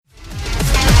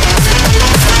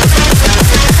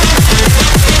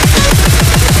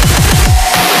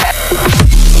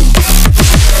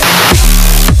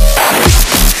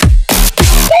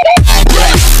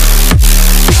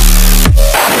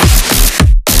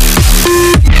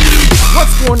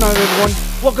going on, everyone?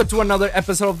 Welcome to another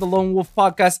episode of the Lone Wolv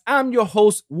Podcast. I'm your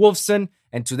host, Wolfson,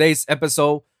 and today's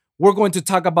episode, we're going to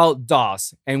talk about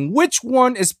DAWs and which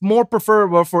one is more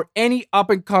preferable for any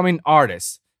up-and-coming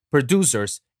artists,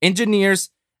 producers, engineers,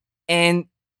 and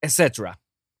etc.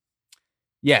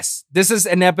 Yes, this is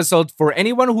an episode for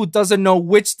anyone who doesn't know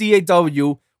which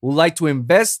DAW would like to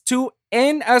invest to,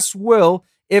 and as well,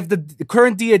 if the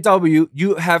current DAW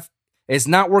you have is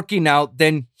not working out,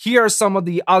 then here are some of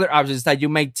the other options that you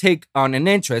may take on an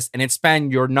interest and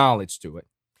expand your knowledge to it.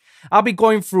 I'll be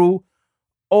going through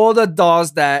all the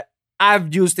DAWs that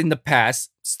I've used in the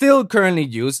past, still currently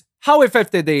use, how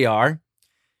effective they are,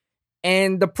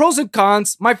 and the pros and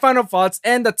cons, my final thoughts,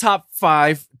 and the top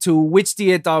 5 to which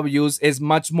DAWs is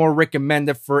much more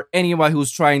recommended for anyone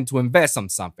who's trying to invest on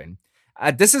something.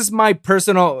 This is my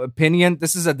personal opinion.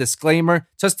 This is a disclaimer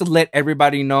just to let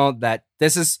everybody know that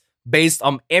this is based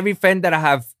on everything that I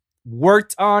have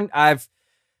worked on. I've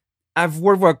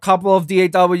worked with a couple of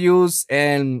DAWs,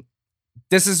 and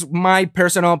this is my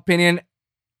personal opinion.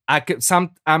 I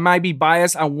might be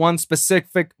biased on one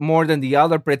specific more than the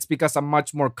other, but it's because I'm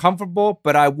much more comfortable,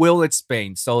 but I will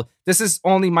explain. So this is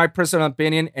only my personal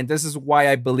opinion, and this is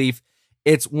why I believe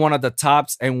it's one of the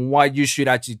tops and why you should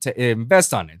actually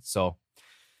invest on it. So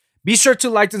be sure to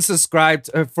like and subscribe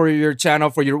for your channel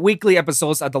for your weekly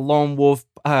episodes at the Lone Wolv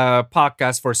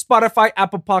Podcast for Spotify,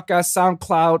 Apple Podcasts,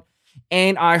 SoundCloud,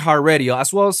 and iHeartRadio,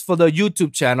 as well as for the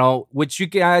YouTube channel, which you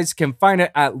guys can find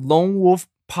it at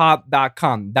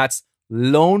lonewolfpod.com. That's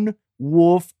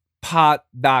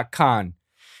lonewolfpod.com,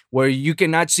 where you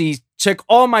can actually check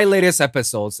all my latest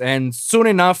episodes. And soon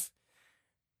enough,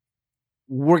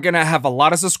 we're going to have a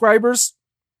lot of subscribers.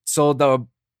 So the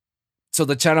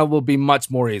channel will be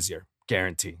much more easier,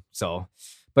 guarantee. So,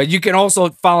 but you can also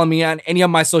follow me on any of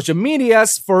my social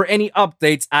medias for any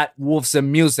updates at Wolfson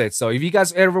Music. So if you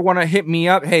guys ever want to hit me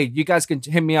up, hey, you guys can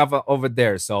hit me up over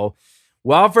there. So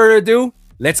without further ado,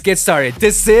 let's get started.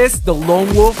 This is the Lone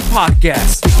Wolv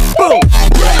Podcast. Boom!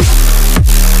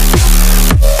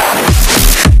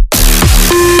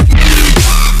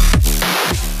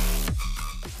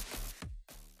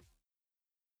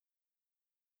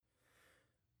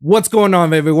 What's going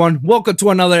on, everyone? Welcome to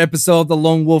another episode of the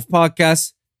Lone Wolv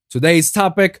Podcast. Today's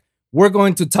topic, we're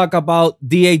going to talk about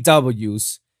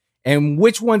DAWs and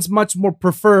which one's much more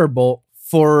preferable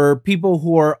for people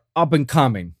who are up and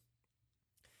coming.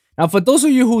 Now, for those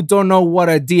of you who don't know what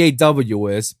a DAW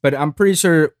is, but I'm pretty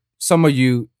sure some of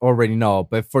you already know,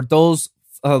 but for those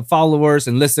followers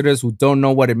and listeners who don't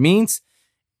know what it means,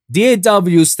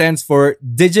 DAW stands for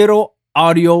Digital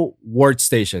Audio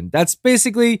Workstation. That's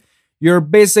basically your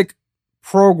basic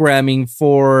programming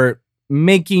for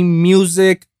making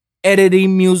music,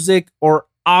 editing music, or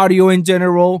audio in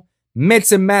general,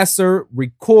 mix and master,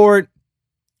 record,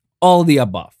 all the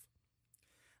above.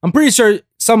 I'm pretty sure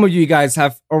some of you guys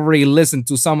have already listened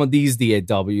to some of these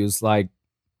DAWs like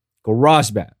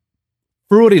GarageBand,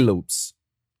 Fruity Loops.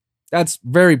 That's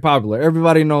very popular.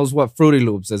 Everybody knows what Fruity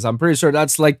Loops is. I'm pretty sure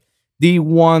that's like the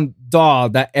one DAW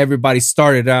that everybody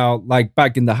started out like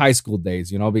back in the high school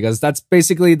days, you know, because that's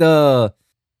basically the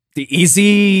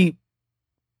easy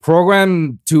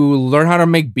program to learn how to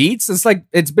make beats. It's like,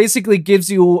 it's basically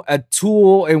gives you a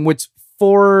tool in which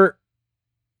 4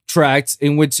 tracks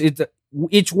in which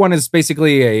each one is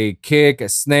basically a kick, a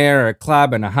snare, a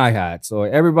clap, and a hi-hat. So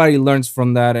everybody learns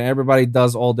from that, and everybody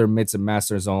does all their mix and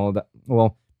masters and all that,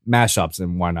 well, mashups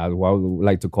and whatnot, what we would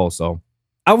like to call so.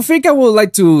 I think I would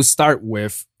like to start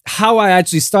with how I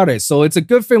actually started. So it's a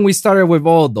good thing we started with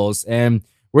all of those. And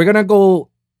we're going to go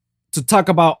to talk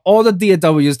about all the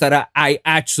DAWs that I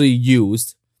actually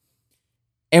used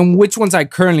and which ones I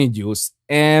currently use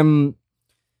and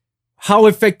how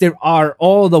effective are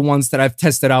all the ones that I've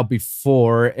tested out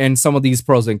before and some of these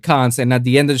pros and cons. And at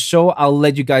the end of the show, I'll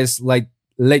let you guys let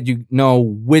you know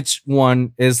which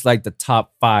one is like the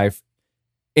top 5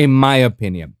 in my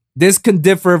opinion. This can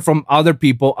differ from other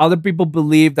people. Other people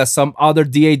believe that some other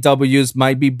DAWs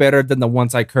might be better than the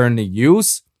ones I currently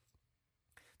use.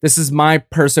 This is my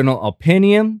personal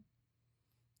opinion.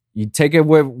 You take it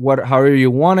with however you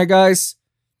want it, guys.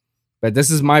 But this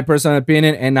is my personal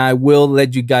opinion, and I will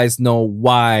let you guys know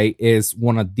why it's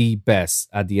one of the best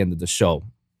at the end of the show.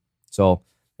 So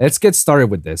let's get started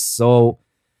with this. So,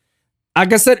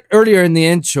 like I said earlier in the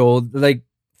intro, like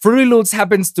Fruity Loops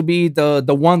happens to be the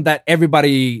one that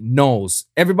everybody knows.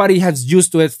 Everybody has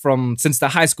used to it since the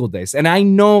high school days. And I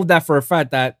know that for a fact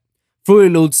that Fruity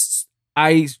Loops,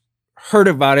 I heard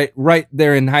about it right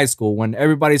there in high school when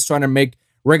everybody's trying to make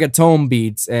reggaeton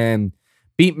beats and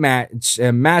beat match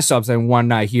and mashups and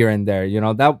whatnot here and there. You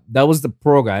know, that was the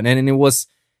program. And it was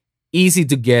easy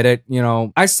to get it.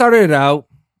 I started it out,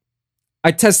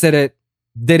 I tested it,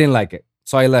 didn't like it,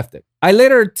 so I left it. I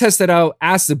later tested out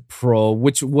Acid Pro,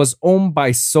 which was owned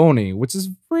by Sony, which is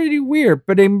pretty weird,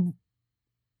 but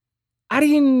I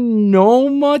didn't know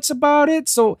much about it.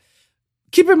 So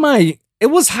keep in mind, it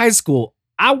was high school.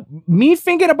 Me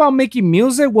thinking about making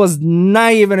music was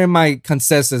not even in my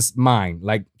consensus mind,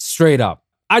 like straight up.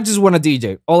 I just want to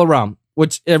DJ all around,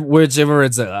 whichever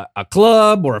it's a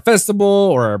club or a festival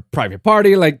or a private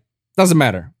party, like doesn't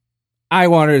matter. I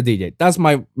wanted to DJ. That's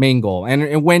my main goal. And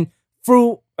it went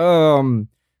through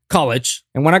college.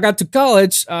 And when I got to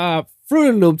college,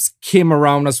 Fruity Loops came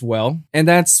around as well. And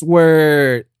that's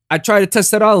where I tried to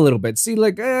test it out a little bit. See,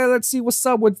 let's see what's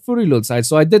up with Fruity Loops.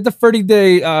 So I did the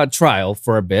 30-day trial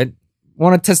for a bit.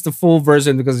 Want to test the full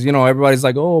version because, everybody's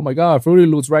like, oh my God, Fruity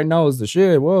Loops right now is the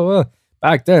shit. Whoa.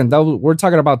 Back then, we're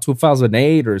talking about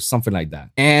 2008 or something like that.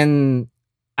 And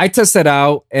I tested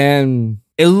out and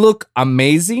it looked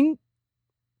amazing,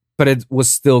 but it was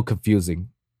still confusing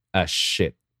as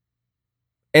shit.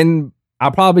 And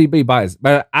I'll probably be biased,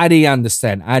 but I didn't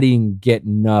understand. I didn't get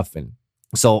nothing.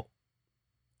 So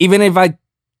even if I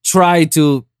tried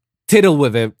to tittle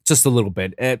with it just a little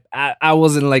bit, I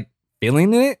wasn't like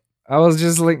feeling it. I was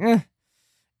just like,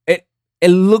 It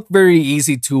looked very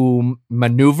easy to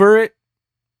maneuver it,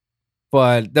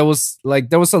 but there was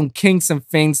some kinks and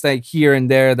things that here and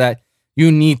there that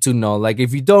you need to know. Like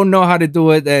if you don't know how to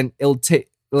do it, then it'll take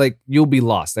you'll be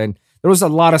lost. And there was a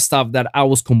lot of stuff that I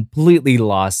was completely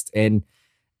lost. And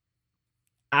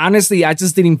honestly, I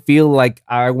just didn't feel like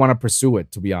I want to pursue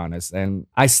it, to be honest. And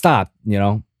I stopped,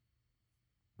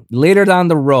 Later down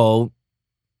the road,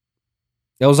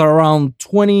 it was around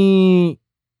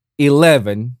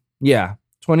 2011. Yeah,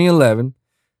 2011.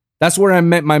 That's where I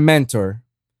met my mentor.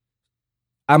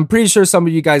 I'm pretty sure some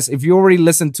of you guys, if you already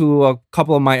listened to a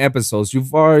couple of my episodes,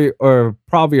 you've already or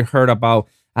probably heard about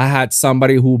I had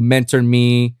somebody who mentored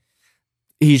me.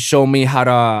 He showed me how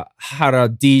to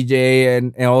DJ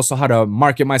and also how to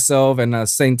market myself. And at the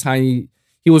same time,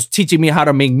 he was teaching me how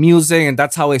to make music. And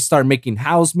that's how I started making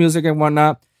house music and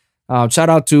whatnot. Shout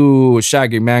out to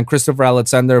Shaggy, man. Christopher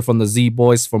Alexander from the Z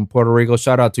Boys from Puerto Rico.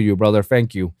 Shout out to you, brother.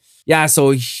 Thank you. Yeah,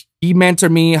 so he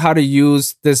mentored me how to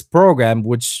use this program,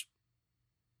 which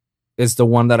is the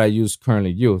one that I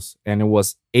currently use. And it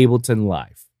was Ableton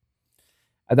Live.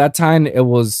 At that time, it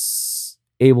was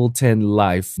Ableton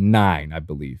Live 9, I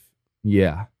believe.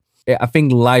 Yeah. I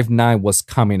think Live 9 was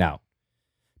coming out.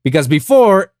 Because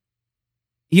before,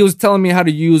 he was telling me how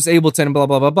to use Ableton and blah,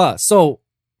 blah, blah, blah. So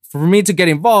for me to get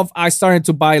involved, I started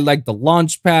to buy like the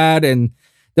launch pad. And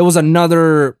there was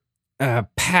another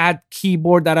pad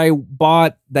keyboard that I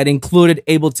bought that included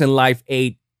Ableton Live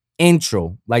 8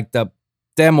 intro, like the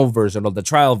demo version or the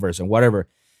trial version, whatever.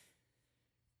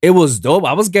 It was dope.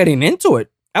 I was getting into it.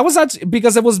 I was actually,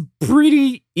 because it was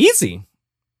pretty easy.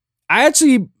 I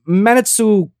actually managed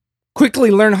to quickly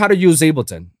learn how to use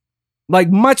Ableton. Like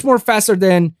much more faster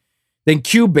than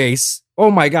Cubase.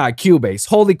 Oh my God, Cubase.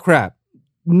 Holy crap.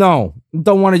 No,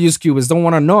 don't want to use Cubase. Don't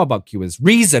want to know about Cubase.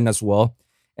 Reason as well.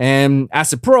 And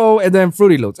Acid Pro and then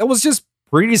Fruity Loops. It was just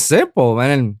pretty simple.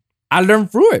 And I learned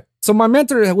through it. So my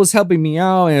mentor was helping me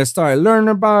out and I started learning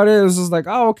about it. It was just like,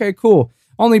 oh, okay, cool.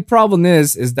 Only problem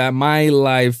is that my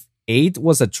Live 8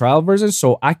 was a trial version,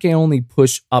 so I can only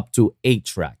push up to 8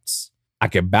 tracks. I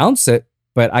can bounce it,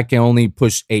 but I can only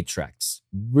push 8 tracks.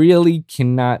 Really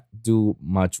cannot do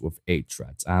much with 8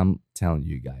 tracks. I'm telling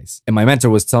you guys. And my mentor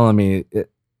was telling me,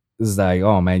 it's like,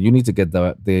 oh man, you need to get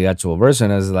the actual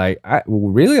version. I was like,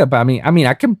 really? I mean,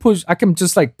 I can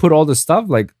just like put all the stuff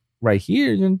like right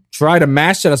here and try to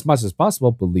mash it as much as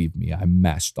possible. Believe me, I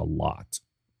mashed a lot.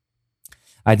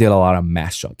 I did a lot of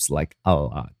mashups, like a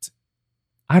lot.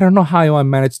 I don't know how I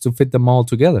managed to fit them all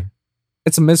together.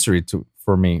 It's a mystery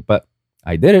for me, but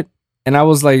I did it. And I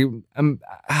was like,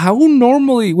 how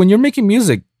normally, when you're making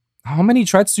music, how many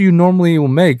tracks do you normally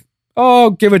make?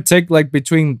 Oh, give or take like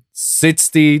between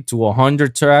 60 to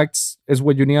 100 tracks is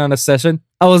what you need on a session.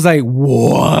 I was like,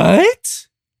 what?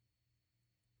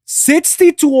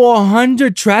 60 to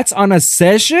 100 tracks on a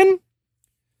session?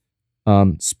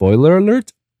 Spoiler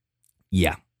alert.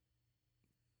 Yeah.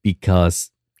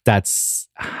 Because that's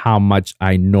how much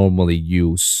I normally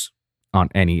use on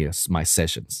any of my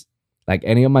sessions. Like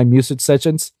any of my music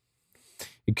sessions,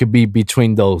 it could be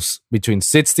between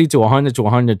 60 to 100 to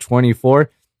 124.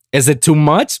 Is it too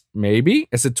much? Maybe.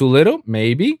 Is it too little?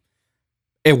 Maybe.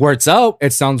 It works out.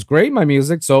 It sounds great, my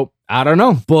music. So I don't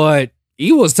know. But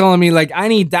he was telling me like, I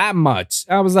need that much.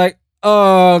 I was like,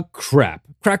 crap.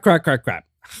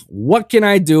 what can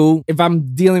I do if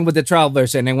I'm dealing with the trial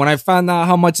version? And when I found out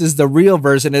how much is the real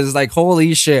version, it's like,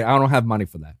 holy shit, I don't have money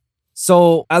for that.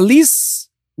 So at least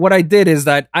what I did is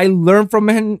that I learned from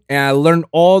him and I learned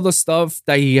all the stuff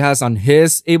that he has on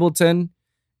his Ableton.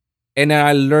 And then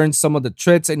I learned some of the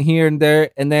tricks in here and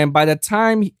there. And then by the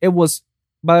time it was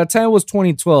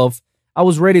 2012, I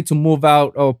was ready to move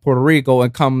out of Puerto Rico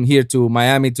and come here to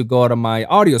Miami to go to my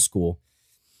audio school.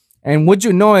 And would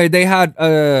you know it,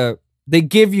 they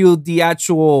give you the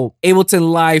actual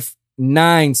Ableton Live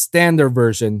 9 standard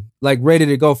version, like ready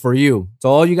to go for you. So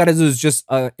all you got to do is just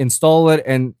install it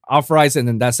and authorize it, and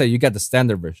then that's it. You get the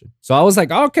standard version. So I was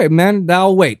like, okay, man,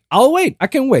 I'll wait. I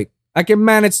can wait. I can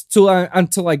manage to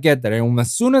until I get there. And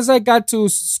as soon as I got to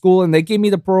school and they gave me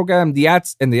the program, the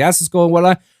access code and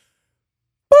whatnot,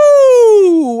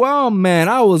 boo! Oh man,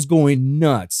 I was going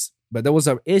nuts. But there was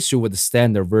an issue with the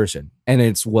standard version, and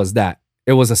it was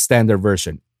a standard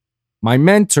version. My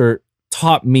mentor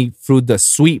taught me through the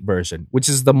suite version, which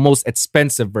is the most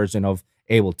expensive version of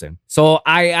Ableton. So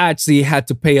I actually had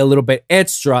to pay a little bit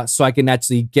extra so I can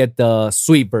actually get the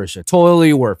suite version.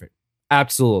 Totally worth it.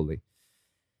 Absolutely.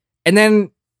 And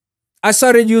then I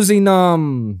started using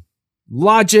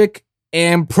Logic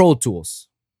and Pro Tools.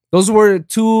 Those were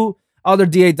two other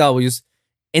DAWs.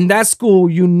 In that school,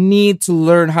 you need to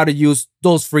learn how to use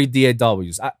those free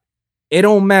DAWs. It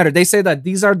don't matter. They say that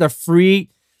these are the free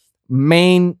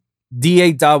main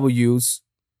DAWs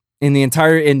in the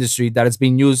entire industry that is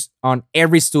being used on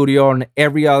every studio, on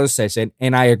every other session,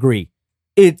 and I agree.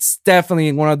 It's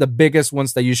definitely one of the biggest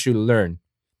ones that you should learn.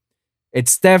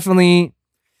 It's definitely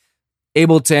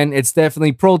Ableton, it's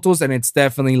definitely Pro Tools, and it's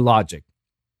definitely Logic.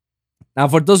 Now,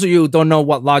 for those of you who don't know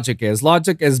what Logic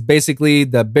is basically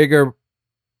the bigger,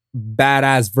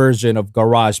 badass version of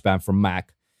GarageBand from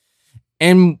Mac.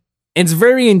 And it's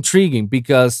very intriguing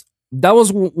because that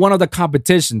was one of the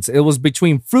competitions. It was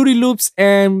between Fruity Loops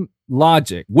and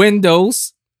Logic,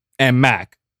 Windows and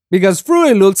Mac. Because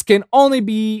Fruity Loops can only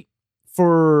be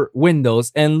for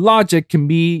Windows and Logic can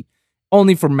be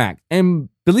only for Mac. And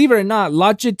believe it or not,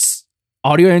 Logic's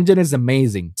audio engine is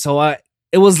amazing. So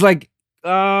it was like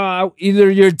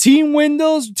either your Team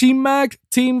Windows, Team Mac,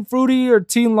 Team Fruity, or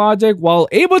Team Logic. While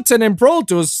Ableton and Pro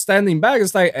Tools standing back,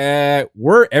 it's like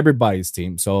we're everybody's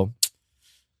team. So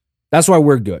that's why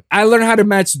we're good. I learned how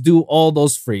to do all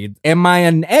those free. Am I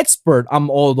an expert on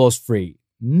all those free?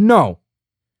 No.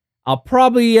 I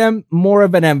probably am more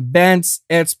of an advanced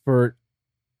expert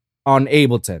on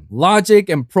Ableton. Logic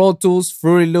and Pro Tools,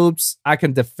 Fruity Loops, I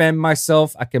can defend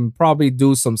myself. I can probably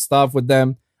do some stuff with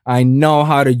them. I know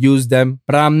how to use them,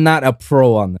 but I'm not a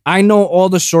pro on them. I know all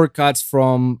the shortcuts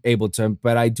from Ableton,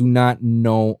 but I do not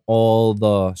know all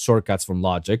the shortcuts from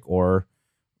Logic or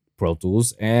Pro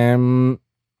Tools and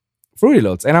Fruity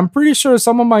Loops. And I'm pretty sure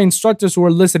some of my instructors who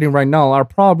are listening right now are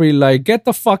probably like, get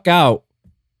the fuck out.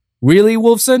 Really,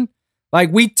 Wolfson?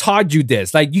 Like, we taught you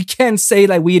this. Like, you can't say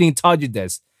like we didn't taught you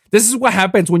this. This is what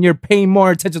happens when you're paying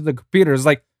more attention to the computer. It's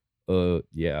like,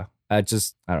 yeah, I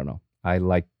don't know. I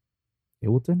like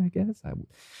Ableton, I guess.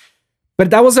 But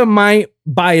that wasn't my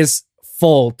bias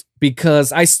fault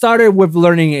because I started with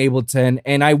learning Ableton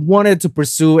and I wanted to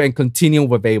pursue and continue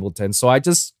with Ableton. So I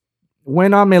just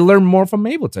went on and learned more from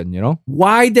Ableton, you know?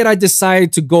 Why did I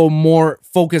decide to go more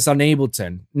focused on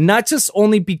Ableton? Not just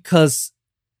only because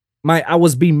I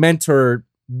was being mentored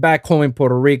back home in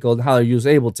Puerto Rico on how to use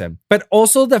Ableton, but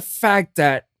also the fact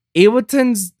that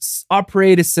Ableton's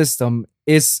operating system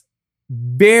is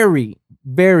very,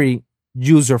 very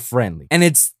user-friendly. And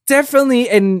it's definitely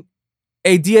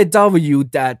a DAW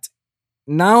that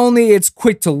not only it's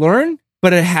quick to learn,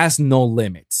 but it has no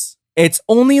limits. Its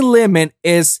only limit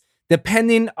is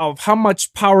depending of how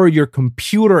much power your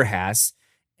computer has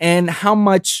and how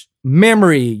much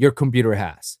memory your computer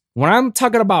has. When I'm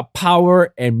talking about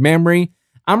power and memory,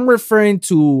 I'm referring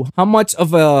to how much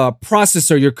of a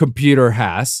processor your computer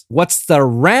has, what's the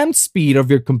RAM speed of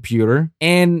your computer,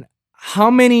 and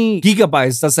how many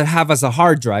gigabytes does it have as a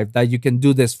hard drive that you can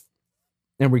do this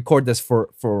and record this for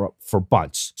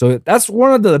bunch. So that's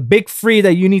one of the big free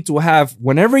that you need to have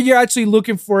whenever you're actually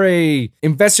looking for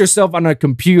invest yourself on a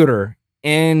computer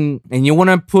and you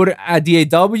want to put a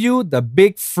DAW, the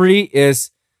big free is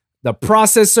the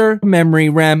processor, memory,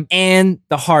 RAM, and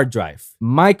the hard drive.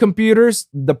 My computers,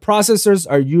 the processors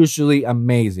are usually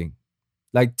amazing,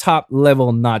 like top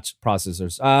level notch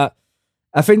processors.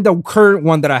 I think the current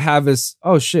one that I have is,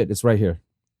 oh shit, it's right here.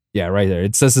 Yeah, right there.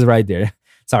 It says it right there.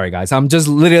 Sorry guys, I'm just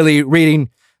literally reading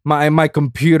my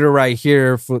computer right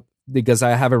here for because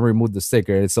I haven't removed the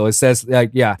sticker. So it says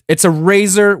like, yeah, it's a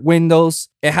Razer Windows.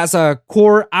 It has a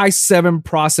Core i7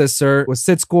 processor with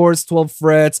 6 cores, 12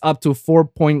 threads, up to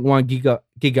 4.1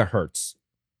 gigahertz.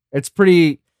 It's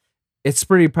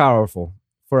pretty powerful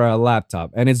for a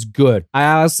laptop, and it's good.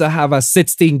 I also have a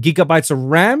 16 gigabytes of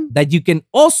RAM that you can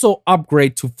also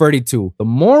upgrade to 32. The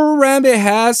more RAM it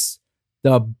has,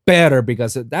 the better,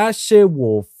 because that shit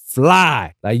will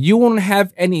fly. Like, you won't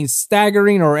have any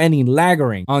staggering or any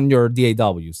laggering on your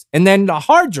DAWs. And then the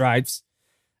hard drives,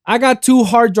 I got 2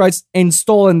 hard drives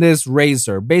installed in this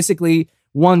Razer. Basically,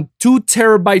 one 2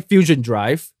 terabyte Fusion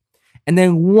drive, and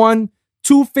then one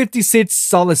 256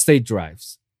 solid state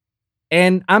drives.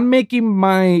 And I'm making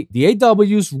my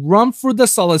DAWs run through the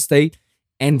solid state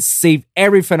and save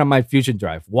everything on my Fusion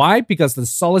drive. Why? Because the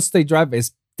solid state drive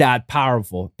is that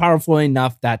powerful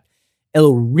enough that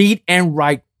it'll read and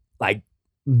write like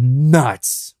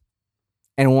nuts,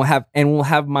 and we'll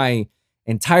have my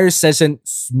entire session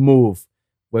smooth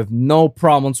with no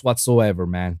problems whatsoever,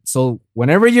 man. So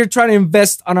whenever you're trying to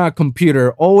invest on a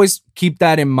computer, always keep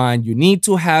that in mind. You need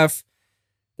to have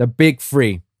the big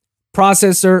three: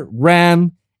 processor,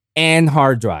 RAM, and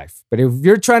hard drive. But if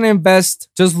you're trying to invest,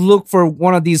 just look for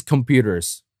one of these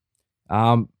computers.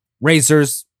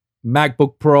 Razers,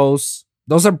 MacBook Pros.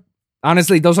 Those are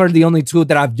the only two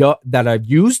that I've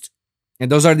used,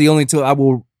 and those are the only two I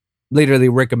will literally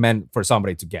recommend for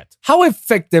somebody to get. How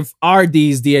effective are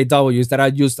these DAWs that I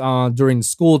used during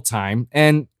school time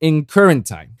and in current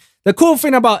time? The cool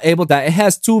thing about Ableton, that it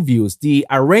has 2 views: the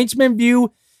arrangement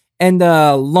view and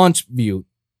the launch view.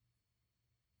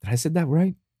 Did I say that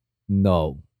right?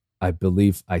 No, I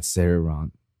believe I said it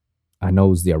wrong. I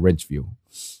know it's the arrange view,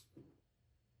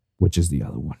 which is the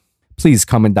other one. Please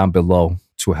comment down below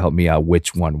to help me out.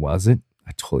 Which one was it?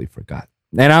 I totally forgot.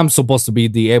 And I'm supposed to be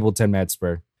the Ableton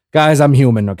expert. Guys, I'm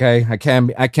human, okay? I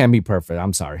can't be perfect.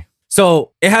 I'm sorry.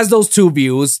 So it has those 2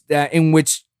 views in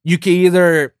which you can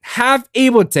either have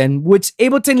Ableton, which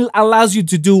Ableton allows you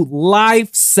to do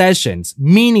live sessions,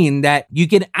 meaning that you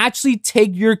can actually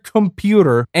take your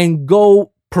computer and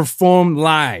go perform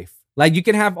live. Like, you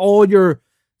can have all your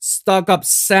stuck up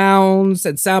sounds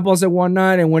and samples and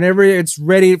whatnot, and whenever it's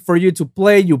ready for you to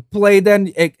play, you play them.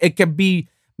 It can be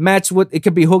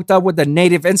hooked up with the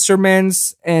native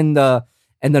instruments and the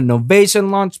Novation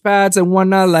launch pads and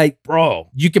whatnot. Like, bro,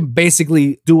 you can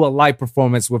basically do a live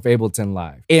performance with Ableton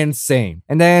Live. Insane.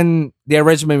 And then the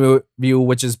arrangement view,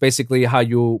 which is basically how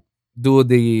you do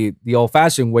the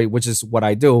old-fashioned way, which is what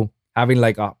I do, having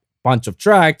like a bunch of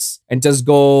tracks and just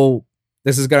go,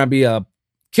 this is gonna be a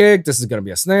kick, this is gonna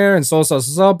be a snare, and so,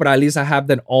 but at least I have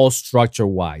them all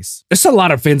structure-wise. There's a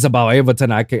lot of things about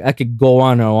Ableton I could go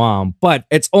on and on, but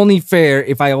it's only fair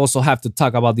if I also have to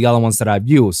talk about the other ones that I've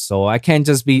used. So I can't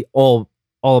just be all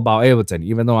about Ableton,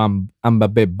 even though I'm a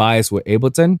bit biased with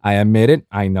Ableton. I admit it,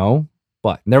 I know,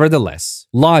 but nevertheless.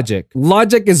 Logic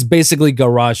is basically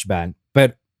GarageBand,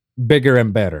 but bigger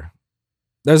and better.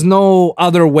 There's no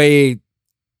other way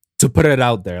to put it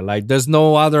out there. Like, there's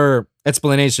no other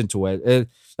explanation to it.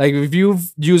 Like, if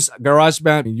you've used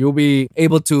GarageBand, you'll be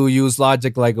able to use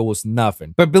Logic like it was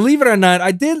nothing. But believe it or not,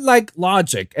 I did like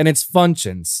Logic and its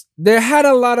functions. There had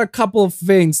a couple of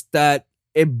things that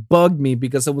it bugged me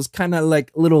because it was kind of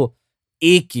like a little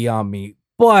icky on me,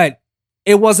 but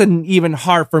it wasn't even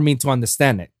hard for me to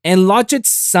understand it. And Logic's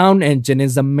sound engine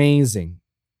is amazing.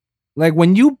 Like,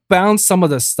 when you bounce some of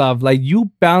the stuff, like,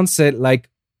 you bounce it like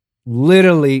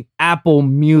literally Apple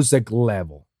Music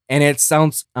level. And it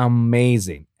sounds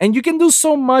amazing. And you can do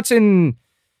so much in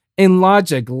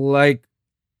Logic. Like,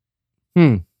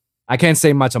 I can't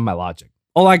say much on my Logic.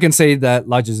 All I can say is that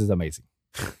Logic is amazing.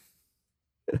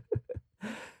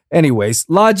 Anyways,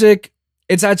 Logic,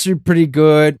 it's actually pretty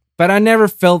good, but I never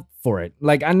felt for it.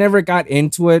 Like, I never got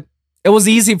into it. It was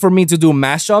easy for me to do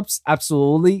mashups,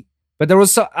 absolutely. But there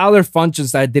was some other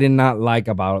functions that I did not like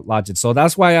about Logic. So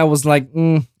that's why I was like,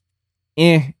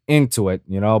 into it,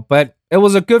 you know. But it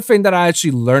was a good thing that I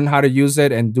actually learned how to use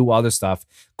it and do other stuff.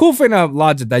 Cool thing of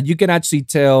Logic that you can actually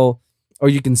tell, or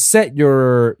you can set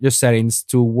your settings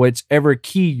to whichever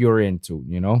key you're into,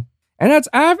 you know. And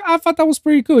I thought that was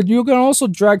pretty good. You can also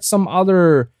drag some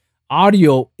other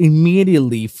audio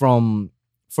immediately from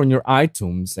your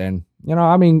iTunes, and you know,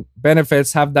 I mean,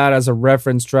 benefits, have that as a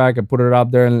reference track and put it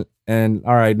up there, and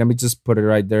all right, let me just put it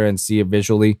right there and see it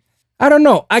visually. I don't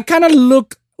know. I kind of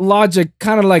look Logic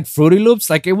kind of like Fruity Loops.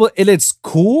 Like, it's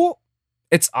cool,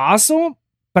 it's awesome,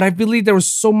 but I believe there was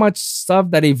so much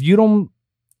stuff that if you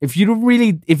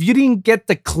didn't get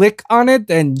the click on it,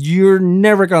 then you're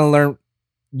never gonna learn.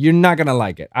 You're not gonna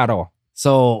like it at all.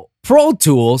 So Pro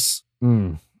Tools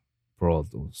Pro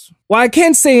Tools. Well, I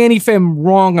can't say anything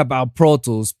wrong about Pro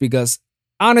Tools because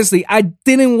honestly, I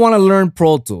didn't want to learn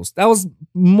Pro Tools. That was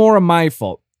more of my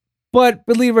fault. But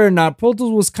believe it or not, Pro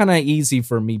Tools was kind of easy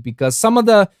for me because some of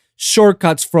the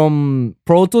shortcuts from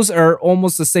Pro Tools are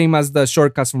almost the same as the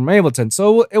shortcuts from Ableton.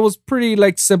 So it was pretty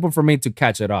like simple for me to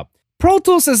catch it up. Pro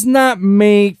Tools is not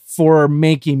made for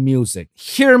making music.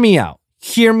 Hear me out.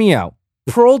 Hear me out.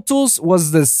 Pro Tools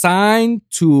was designed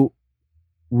to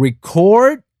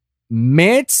record,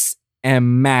 mix,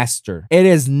 and master. It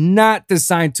is not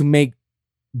designed to make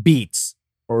beats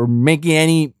or making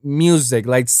any music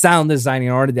like sound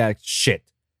designing or that shit.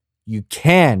 You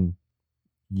can.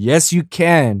 Yes, you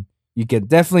can. You can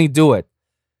definitely do it.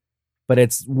 But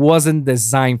it wasn't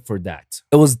designed for that.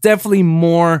 It was definitely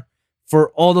more for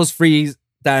all those frees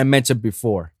that I mentioned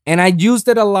before. And I used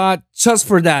it a lot just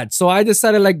for that. So I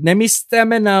decided like, let me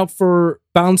stem it out for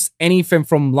bounce anything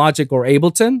from Logic or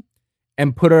Ableton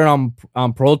and put it on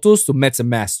Pro Tools to mix and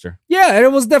master. Yeah,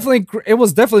 it was definitely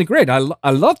great.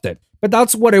 I loved it. But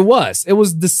that's what it was. It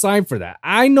was designed for that.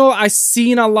 I know I've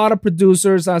seen a lot of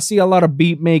producers. I see a lot of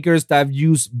beat makers that have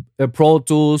used Pro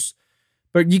Tools.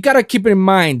 But you got to keep in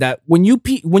mind that when you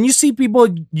see people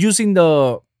using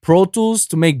the Pro Tools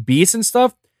to make beats and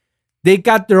stuff, they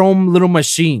got their own little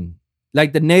machine.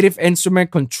 Like the native instrument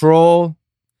control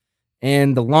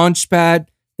and the launchpad.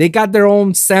 They got their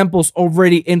own samples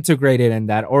already integrated in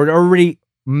that or already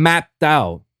mapped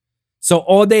out. So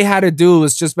all they had to do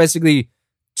was just basically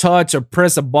touch or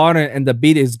press a button and the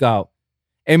beat is go.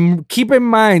 And keep in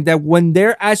mind that when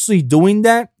they're actually doing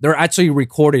that, they're actually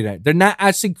recording it. They're not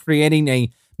actually creating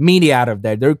a MIDI out of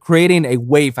that. They're creating a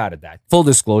wave out of that. Full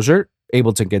disclosure,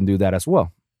 Ableton can do that as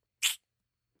well.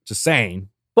 Just saying.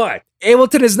 But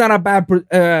Ableton is not a bad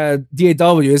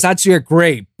DAW. It's actually a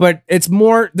great, but it's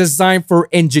more designed for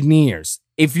engineers.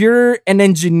 If you're an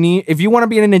engineer, if you want to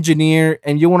be an engineer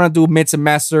and you want to do mix and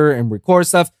master and record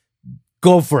stuff,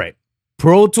 go for it.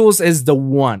 Pro Tools is the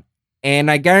one. And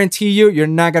I guarantee you, you're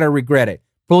not going to regret it.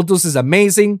 Pro Tools is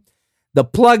amazing. The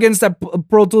plugins that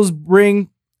Pro Tools bring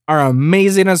are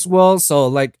amazing as well. So,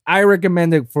 like, I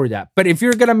recommend it for that. But if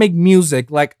you're going to make music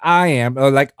like I am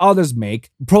or like others make,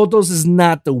 Pro Tools is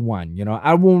not the one. You know,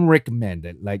 I won't recommend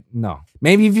it. Like, no.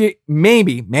 Maybe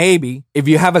if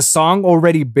you have a song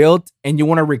already built and you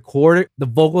want to record the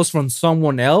vocals from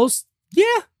someone else,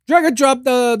 yeah, drag and drop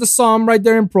the song right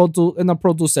there in Pro Tools in a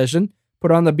Pro Tools session. Put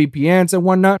on the BPMs and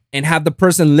whatnot, and have the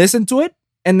person listen to it,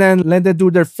 and then let them do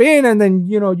their thing, and then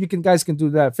you guys can do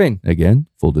that thing. Again,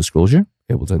 full disclosure,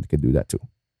 Ableton can do that too,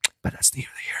 but that's neither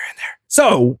here and there.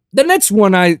 So the next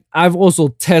one I've also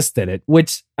tested it,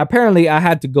 which apparently I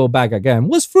had to go back again,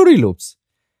 was Fruity Loops.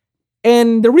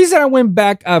 And the reason I went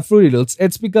back at Fruity Loops,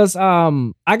 it's because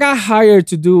I got hired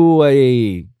to do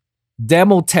a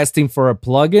demo testing for a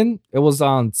plugin. It was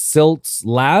on Silt's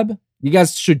Lab. You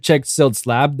guys should check Silt's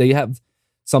Lab. They have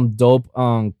some dope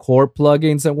core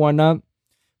plugins and whatnot.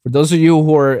 For those of you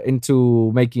who are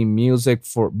into making music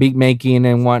for beat making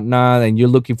and whatnot, and you're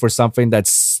looking for something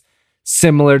that's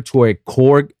similar to a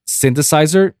Korg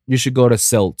synthesizer, you should go to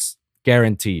Silt's.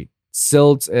 Guaranteed.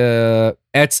 Silt's, S-I-L-S.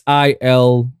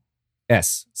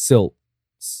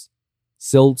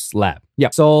 Silt's Lab. Yeah.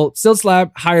 So Silt's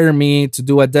Lab hired me to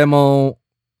do a demo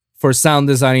for sound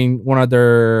designing one of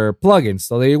their plugins.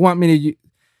 So they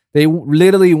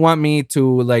literally want me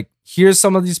to like, here's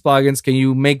some of these plugins. Can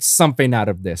you make something out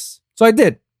of this? So I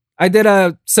did. I did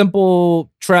a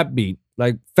simple trap beat,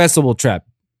 like festival trap,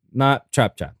 not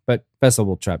trap, but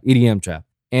festival trap, EDM trap.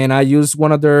 And I used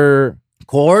one of their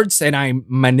chords and I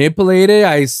manipulate it.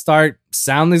 I start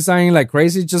sound designing like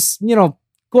crazy, just,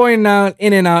 going out,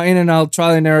 in and out,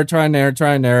 trial and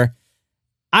error.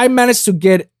 I managed to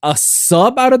get a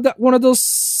sub out of one of those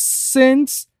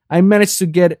synths. I managed to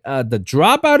get the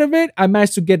drop out of it. I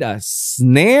managed to get a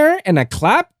snare and a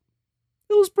clap.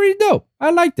 It was pretty dope. I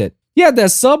liked it. Yeah, the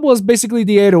sub was basically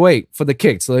the 808 for the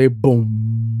kick. So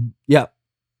boom. Yeah.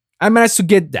 I managed to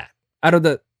get that out of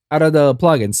the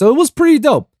plugin. So it was pretty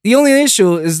dope. The only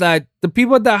issue is that the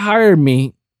people that hired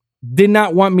me did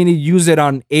not want me to use it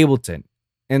on Ableton.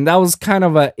 And that was kind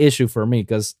of an issue for me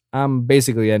because I'm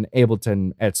basically an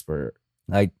Ableton expert.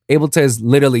 Like Ableton is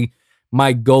literally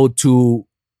my go-to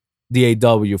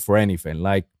DAW for anything.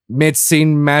 Like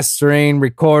mixing, mastering,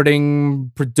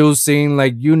 recording, producing,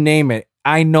 like you name it.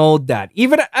 I know that.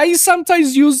 Even I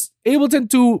sometimes use Ableton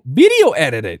to video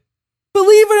edit it.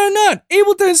 Believe it or not,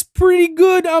 Ableton is pretty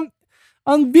good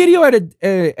on video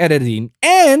editing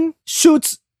and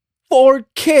shoots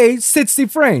 4K 60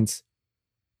 frames.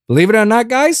 Believe it or not,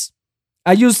 guys,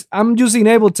 I'm using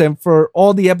Ableton for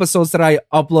all the episodes that I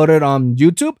uploaded on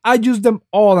YouTube. I use them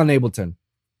all on Ableton.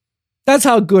 That's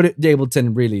how good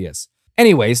Ableton really is.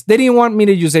 Anyways, they didn't want me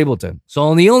to use Ableton.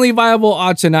 So the only viable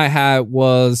option I had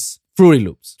was Fruity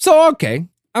Loops. So, okay,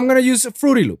 I'm going to use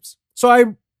Fruity Loops. So I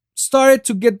started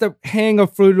to get the hang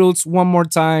of Fruity Loops one more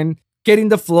time, getting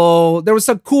the flow. There was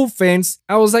some cool things.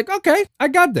 I was like, okay, I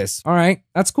got this. All right,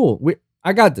 that's cool.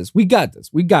 I got this. We got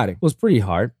this. We got it. It was pretty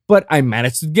hard, but I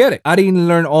managed to get it. I didn't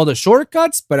learn all the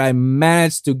shortcuts, but I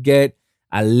managed to get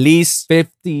at least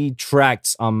 50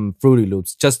 tracks on Fruity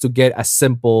Loops just to get a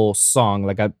simple song,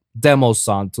 like a demo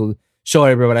song, to show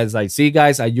everybody. It's like, see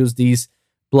guys, I use these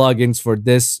plugins for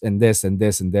this and this and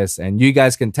this and this, and you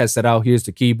guys can test it out. Here's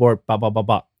the keyboard, blah, blah, blah,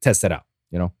 blah. Test it out,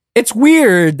 you know? It's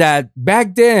weird that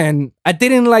back then I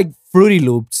didn't like Fruity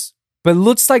Loops, but it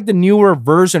looks like the newer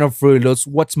version of Fruity Loops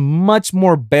was much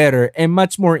more better and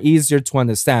much more easier to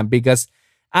understand, because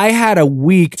I had a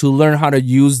week to learn how to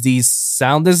use these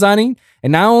sound designing,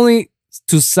 and not only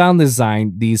to sound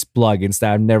design these plugins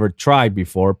that I've never tried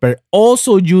before, but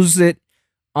also use it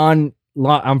on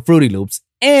Fruity Loops.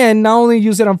 And not only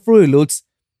use it on Fruity Loops,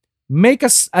 make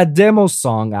a demo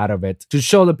song out of it to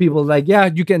show the people, like, yeah,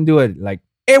 you can do it. Like,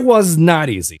 it was not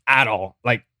easy at all.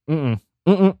 Like,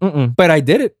 but I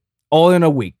did it all in a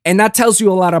week. And that tells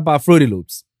you a lot about Fruity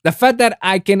Loops. The fact that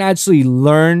I can actually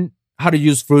learn how to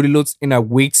use Fruity Loops in a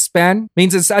week span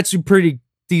means it's actually pretty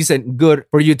decent good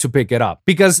for you to pick it up.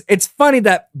 Because it's funny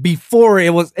that before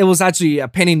it was actually a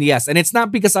pain in the ass. And it's not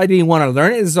because I didn't want to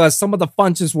learn it. It's some of the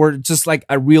functions were just like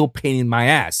a real pain in my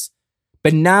ass.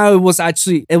 But now it was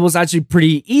actually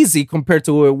pretty easy compared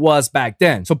to what it was back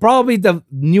then. So probably the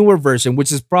newer version,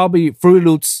 which is probably Fruity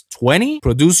Loops 20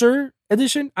 Producer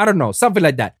Edition. I don't know, something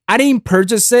like that. I didn't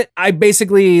purchase it. I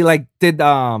basically like did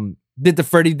the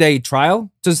 30-day trial,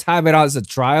 just have it as a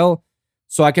trial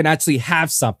so I can actually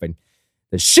have something.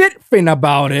 The shit thing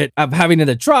about it, of having it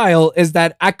a trial, is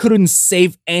that I couldn't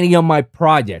save any of my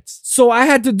projects. So I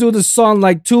had to do the song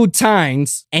like 2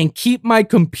 times and keep my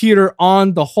computer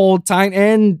on the whole time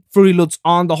and Fruity Loops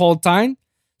on the whole time,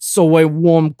 so it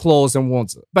won't close and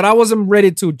won't. But I wasn't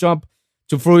ready to jump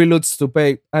to Fruity Loops to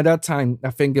pay. At that time,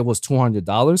 I think it was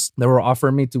 $200 they were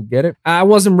offering me to get it. I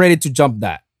wasn't ready to jump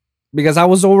that because I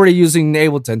was already using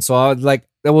Ableton. So I was like,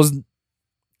 didn't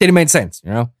make sense,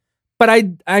 you know? But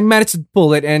I managed to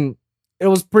pull it, and it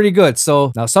was pretty good.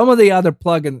 So now some of the other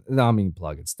plugins,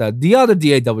 the other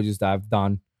DAWs that I've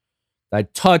done, that I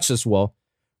touched as well.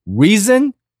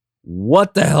 Reason,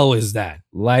 what the hell is that?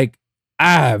 Like,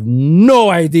 I have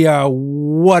no idea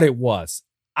what it was.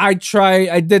 I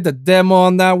did the demo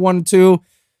on that one too.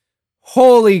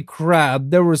 Holy crap.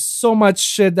 There was so much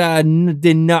shit that I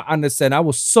did not understand. I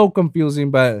was so confusing,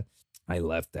 but I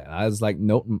left that. I was like,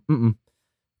 nope.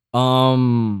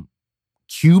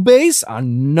 Cubase,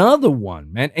 another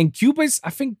one, man. And Cubase, I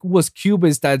think was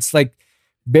Cubase that's like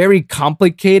very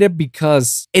complicated,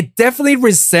 because it definitely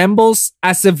resembles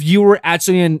as if you were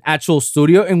actually in an actual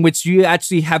studio in which you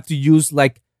actually have to use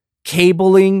like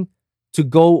cabling to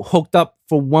go hooked up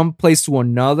from one place to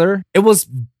another. It was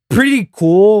pretty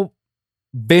cool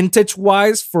vintage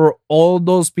wise for all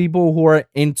those people who are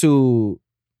who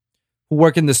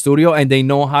work in the studio and they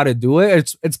know how to do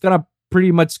it. It's gonna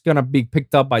pretty much gonna be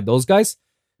picked up by those guys.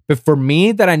 But for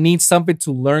me, that I need something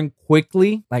to learn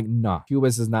quickly, like, nah,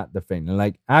 Cubase is not the thing. And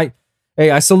like, I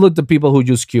salute the people who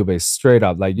use Cubase straight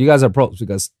up. Like, you guys are pros,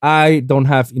 because I don't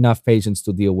have enough patience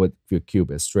to deal with your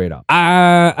Cubase straight up.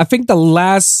 I think the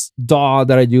last DAW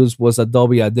that I used was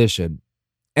Adobe Audition.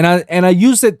 And I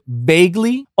used it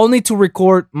vaguely only to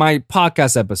record my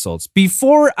podcast episodes.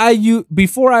 Before I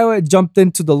jumped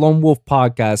into the Lone Wolv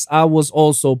Podcast, I was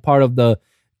also part of the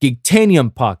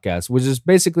Geektanium Podcast, which is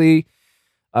basically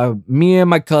me and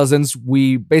my cousins.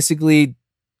 We basically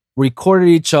recorded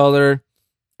each other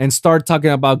and start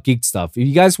talking about geek stuff. If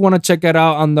you guys want to check it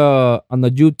out on the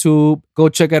YouTube, go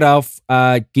check it out.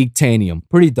 Geektanium,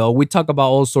 pretty dope. We talk about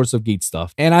all sorts of geek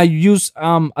stuff, and I use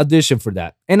Audition for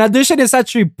that. And Audition is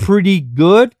actually pretty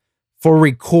good for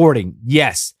recording.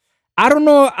 Yes, I don't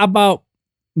know about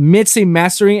mixing,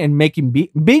 mastering, and making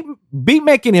beat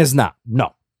making is not.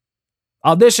 No,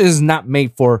 Audition is not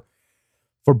made for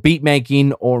beat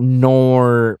making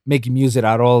nor making music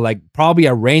at all. Like, probably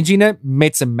arranging it,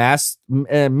 mix and master.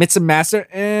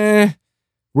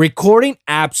 Recording,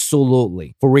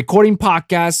 absolutely. For recording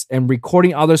podcasts and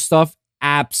recording other stuff,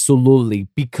 absolutely.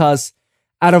 Because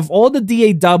out of all the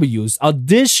DAWs,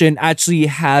 Audition actually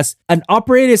has an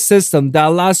operating system that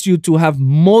allows you to have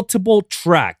multiple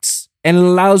tracks and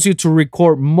allows you to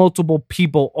record multiple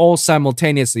people all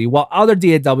simultaneously, while other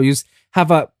DAWs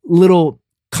have a little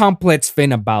complex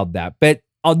thing about that. But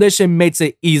Audition makes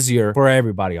it easier for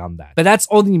everybody on that. But that's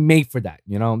only made for that,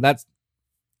 you know?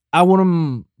 I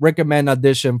wouldn't recommend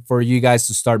Audition for you guys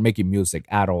to start making music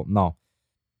at all. No.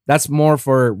 That's more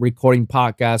for recording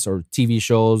podcasts or TV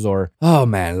shows or, oh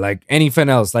man, like anything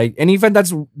else. Like anything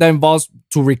that involves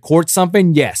to record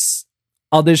something, yes,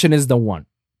 Audition is the one.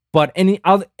 But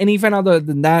anything other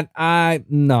than that,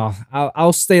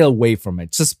 I'll stay away from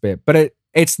it just a bit. But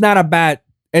it's not bad.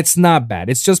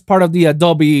 It's just part of the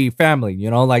Adobe family,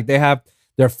 like they have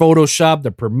their Photoshop,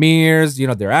 their Premieres,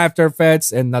 their After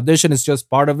Effects, and Audition is just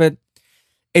part of it.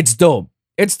 It's dope.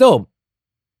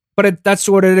 But that's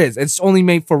what it is. It's only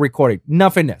made for recording,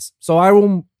 nothing else. So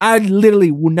I literally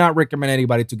would not recommend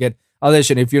anybody to get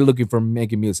Audition if you're looking for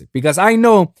making music, because I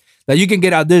know that you can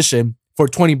get Audition for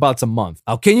 $20 a month.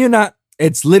 How can you not?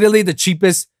 It's literally the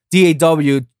cheapest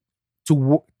DAW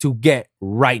to get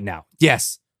right now.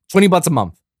 Yes, $20 a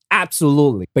month,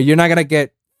 absolutely. But you're not gonna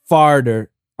get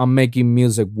farther on making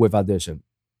music with Audition,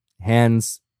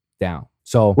 hands down.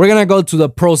 So we're gonna go to the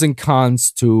pros and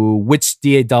cons to which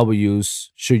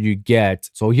DAWs should you get.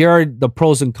 So here are the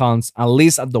pros and cons, at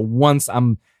least of the ones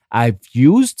I've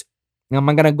used. I'm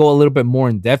gonna go a little bit more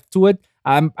in depth to it.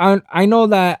 I know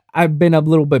that I've been a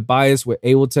little bit biased with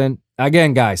Ableton.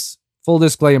 Again, guys, full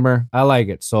disclaimer, I like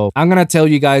it. So I'm gonna tell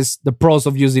you guys the pros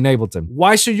of using Ableton.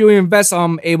 Why should you invest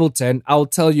on Ableton? I'll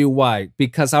tell you why.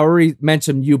 Because I already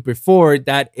mentioned you before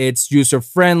that it's user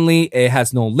friendly. It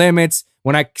has no limits.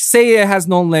 When I say it has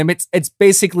no limits, it's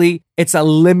a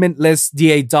limitless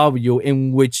DAW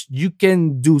in which you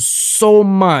can do so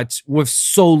much with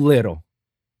so little.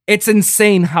 It's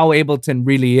insane how Ableton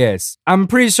really is. I'm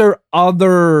pretty sure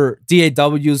other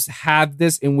DAWs have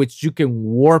this in which you can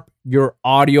warp your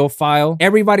audio file.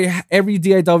 Every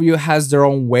DAW has their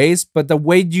own ways, but the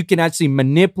way you can actually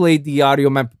manipulate the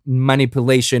audio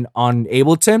manipulation on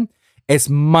Ableton, it's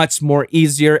much more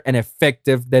easier and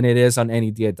effective than it is on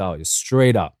any DAW,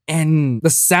 straight up. And the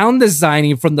sound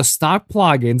designing from the stock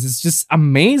plugins is just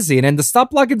amazing. And the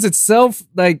stock plugins itself,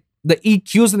 like the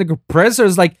EQs and the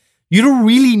compressors, like you don't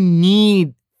really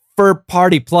need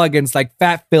third-party plugins like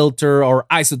Fat Filter or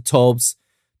Isotopes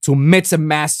to mix and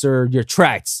master your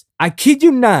tracks. I kid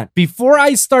you not. Before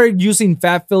I started using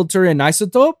Fat Filter and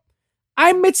Isotope,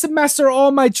 I mix and master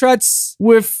all my tracks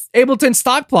with Ableton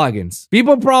stock plugins.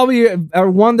 People probably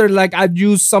wonder, like, I've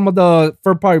used some of the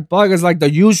third-party plugins, like the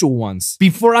usual ones.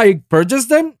 Before I purchased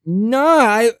them,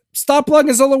 stock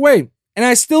plugins all the way. And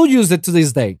I still use it to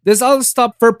this day. There's other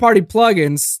stock third-party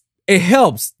plugins. It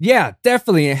helps. Yeah,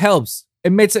 definitely it helps.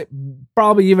 It makes it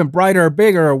probably even brighter or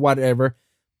bigger or whatever.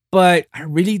 But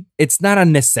it's not a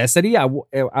necessity. I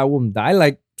wouldn't die.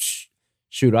 Like,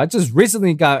 shoot, I just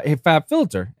recently got a Fat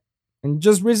Filter. And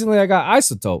just recently I got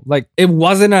Isotope. Like, it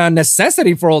wasn't a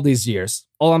necessity for all these years,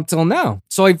 all until now.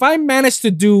 So if I managed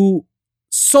to do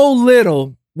so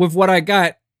little with what I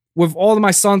got, with all of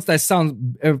my songs that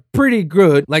sound pretty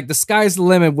good, like the sky's the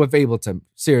limit with Ableton.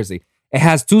 Seriously. It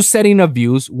has two setting of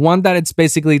views. One that it's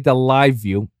basically the live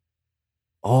view.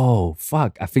 Oh,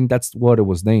 fuck. I think that's what it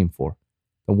was named for.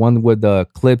 The one with the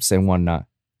clips and whatnot.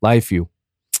 Live view.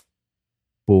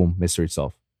 Boom. Mystery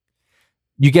solved.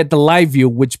 You get the live view,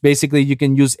 which basically you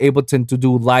can use Ableton to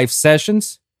do live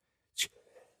sessions.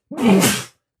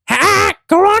 Ha!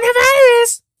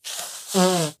 Coronavirus!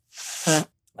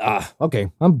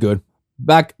 Okay, I'm good.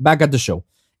 Back at the show.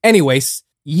 Anyways,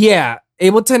 yeah,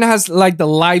 Ableton has like the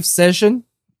live session,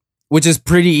 which is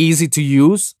pretty easy to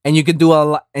use, and you can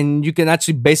do and you can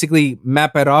actually basically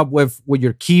map it up with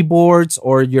your keyboards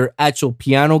or your actual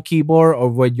piano keyboard or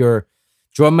with your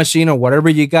drum machine or whatever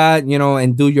you got,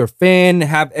 and do your fin,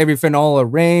 have everything all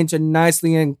arranged and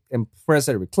nicely and press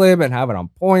every clip and have it on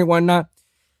point, whatnot.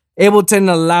 Ableton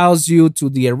allows you to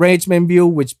the arrangement view,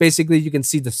 which basically you can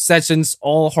see the sessions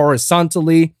all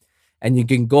horizontally and you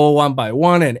can go one by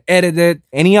one and edit it.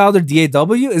 Any other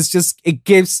DAW is just, it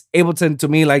gives Ableton to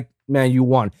me like, man, you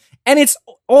won. And it's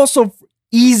also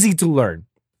easy to learn.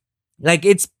 Like,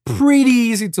 it's pretty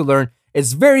easy to learn.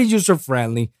 It's very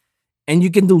user-friendly. And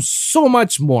you can do so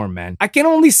much more, man. I can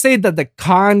only say that the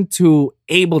con to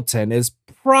Ableton is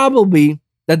probably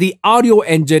that the audio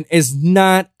engine is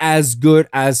not as good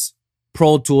as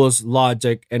Pro Tools,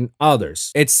 Logic, and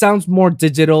others. It sounds more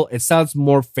digital. It sounds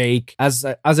more fake. As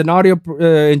an audio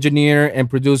engineer and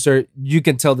producer, you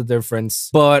can tell the difference.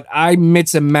 But I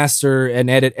mix and master and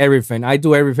edit everything. I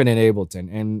do everything in Ableton.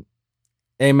 And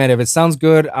hey, man, if it sounds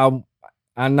good, I'm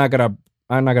not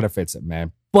gonna fix it,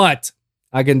 man. But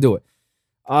I can do it.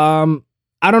 I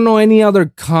don't know any other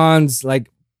cons.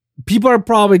 Like, people are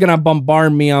probably gonna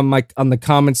bombard me on the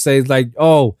comments, say like,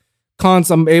 oh,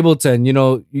 cons on Ableton,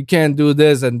 you can't do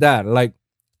this and that. Like,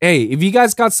 hey, if you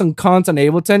guys got some cons on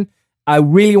Ableton, I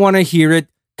really want to hear it.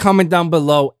 comment down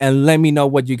below and let me know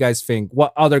what you guys think.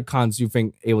 What other cons you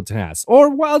think Ableton has, or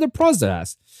what other pros it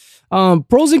has.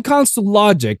 Pros and cons to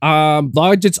Logic.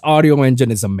 Logic's audio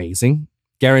engine is amazing.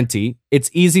 Guarantee. It's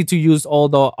easy to use all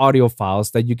the audio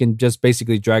files that you can just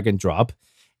basically drag and drop.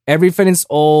 Everything is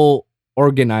all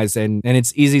organized and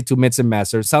it's easy to mix and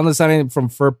master. Sound designing from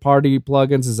third-party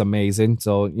plugins is amazing.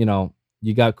 So, you know,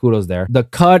 you got kudos there. The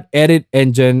cut edit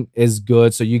engine is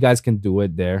good, so you guys can do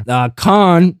it there.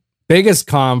 Biggest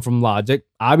con from Logic,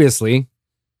 obviously,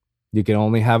 you can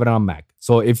only have it on Mac.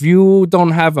 So if you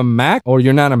don't have a Mac or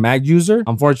you're not a Mac user,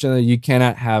 unfortunately, you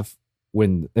cannot have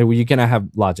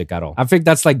Logic at all. I think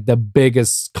that's like the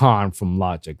biggest con from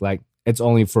Logic. Like, it's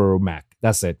only for Mac.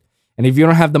 That's it. And if you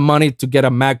don't have the money to get a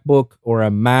MacBook or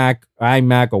a Mac,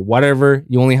 iMac or whatever,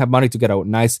 you only have money to get a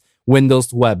nice Windows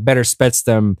to have better specs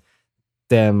than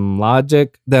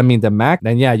the Mac,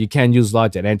 then yeah, you can't use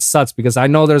Logic. And it sucks because I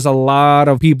know there's a lot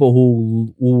of people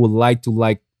who would like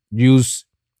to use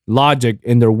Logic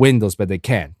in their Windows, but they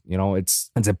can't. You know, it's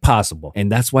impossible.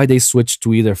 And that's why they switched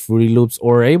to either Fruity Loops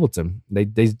or Ableton. They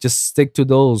just stick to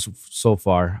those so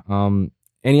far.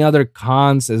 Any other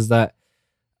cons is that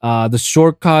the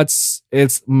shortcuts,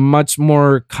 it's much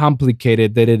more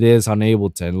complicated than it is on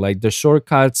Ableton. Like the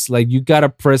shortcuts, like you gotta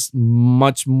press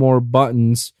much more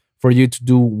buttons for you to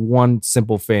do one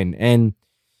simple thing. And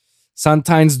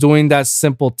sometimes doing that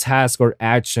simple task or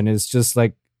action is just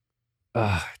like,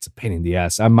 it's a pain in the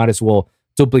ass. I might as well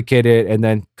duplicate it and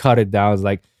then cut it down. It's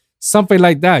like something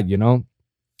like that, you know?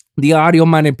 The audio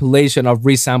manipulation of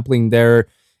resampling there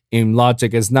in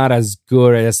Logic is not as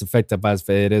good or as effective as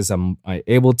it is on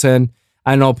Ableton.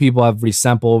 I know people have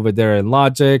resample over there in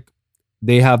Logic.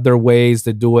 They have their ways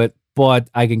to do it, but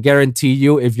I can guarantee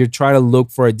you, if you're trying to look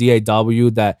for a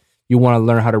DAW that you want to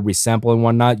learn how to resample and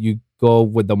whatnot, you go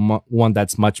with the one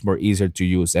that's much more easier to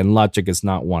use, and Logic is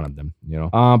not one of them. You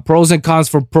know, pros and cons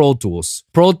for Pro Tools.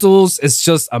 Pro Tools is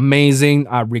just amazing.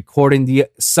 Recording the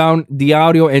sound, the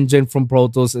audio engine from Pro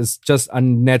Tools is just a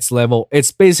next level.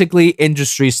 It's basically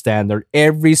industry standard.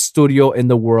 Every studio in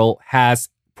the world has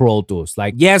Pro Tools.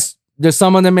 Like, yes, there's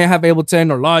some of them may have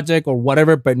Ableton or Logic or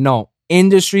whatever, but no,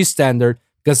 industry standard,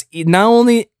 because not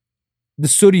only the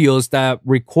studios that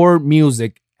record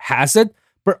music has it,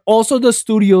 but also the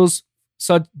studios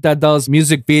such that does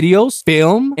music videos,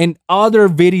 film, and other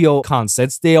video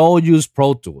concepts, they all use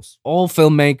Pro Tools. All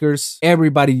filmmakers,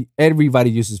 everybody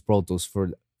uses Pro Tools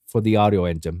for the audio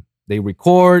engine. They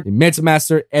record, they mix,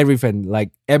 master, everything.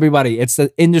 Like everybody, it's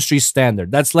the industry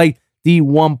standard. That's like the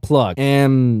one plug.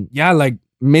 And yeah, like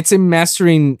mix and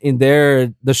mastering in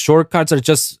there, the shortcuts are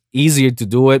just easier to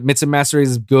do it. Mix and mastering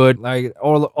is good. Like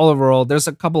all overall, there's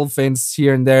a couple of things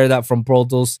here and there that from Pro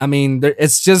Tools. I mean,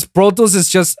 it's just Pro Tools is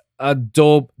just a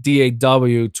dope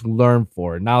DAW to learn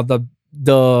for. Now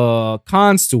the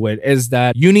cons to it is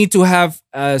that you need to have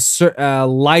a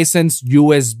licensed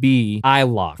USB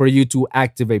iLok for you to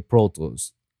activate Pro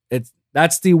Tools.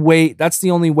 That's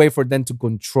the only way for them to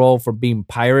control for being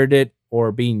pirated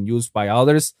or being used by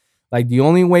others. Like the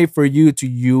only way for you to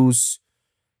use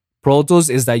Pro Tools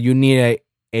is that you need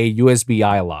a USB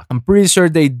iLok. I'm pretty sure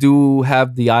they do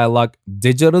have the iLok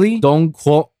digitally. Don't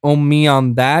quote on me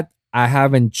on that. I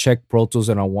haven't checked Pro Tools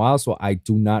in a while, so I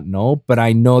do not know. But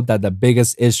I know that the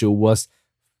biggest issue was,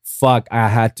 I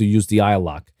had to use the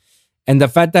iLok. And the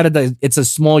fact that it's a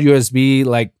small USB,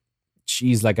 like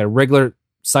a regular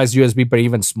size USB, but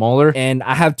even smaller. And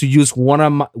I have to use one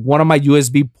of my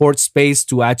USB port space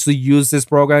to actually use this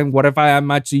program. What if I am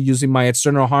actually using my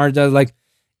external hard drive? Like,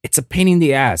 it's a pain in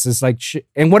the ass. It's like shit.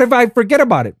 And what if I forget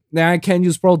about it? Then I can't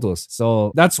use Pro Tools.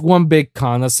 So that's one big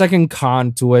con. The second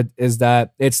con to it is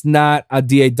that it's not a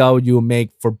DAW make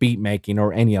for beat making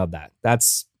or any of that.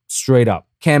 That's straight up.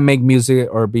 Can't make music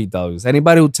or beat DAWs.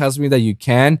 Anybody who tells me that you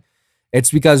can,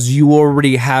 it's because you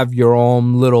already have your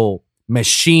own little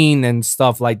machine and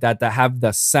stuff like that have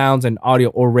the sounds and audio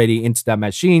already into that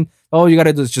machine. All you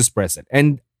gotta do is just press it.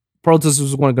 And Pro Tools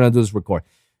is what I'm gonna do is record.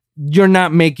 You're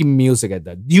not making music at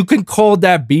that. You can call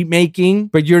that beat making,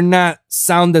 but you're not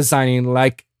sound designing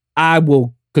like I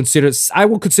will consider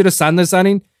sound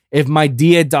designing if my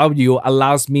DAW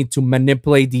allows me to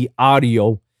manipulate the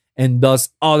audio and does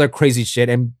other crazy shit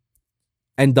and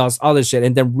does other shit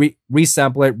and then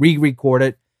resample it, re-record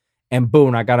it, and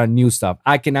boom, I got a new stuff.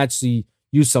 I can actually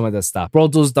use some of that stuff. Pro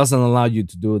Tools doesn't allow you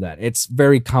to do that. It's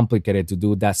very complicated to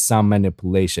do that sound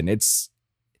manipulation. It's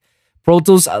Pro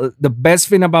Tools. The best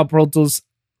thing about Pro Tools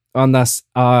on this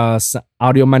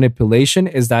audio manipulation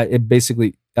is that it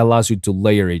basically allows you to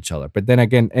layer each other. But then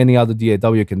again, any other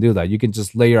DAW can do that. You can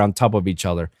just layer on top of each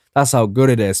other. That's how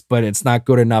good it is, but it's not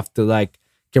good enough to like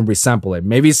can resample it.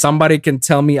 Maybe somebody can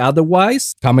tell me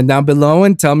otherwise. Comment down below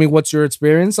and tell me what's your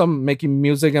experience on making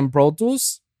music in Pro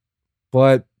Tools.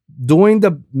 But doing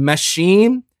the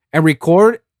machine and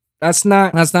record, that's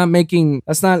not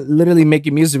literally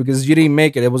making music, because you didn't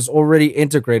make it. It was already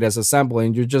integrated as a sample,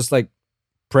 and you're just like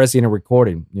pressing and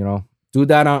recording, you know. Do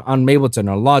that on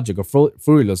Ableton or Logic or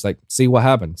Fruity Loops, like see what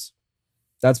happens.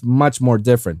 That's much more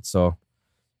different. So,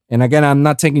 and again, I'm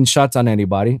not taking shots on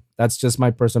anybody. That's just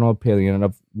my personal opinion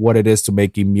of what it is to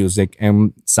making music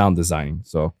and sound designing.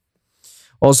 So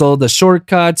also the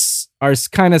shortcuts are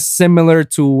kind of similar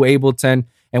to Ableton.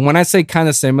 And when I say kind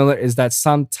of similar, is that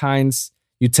sometimes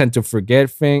you tend to forget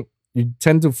that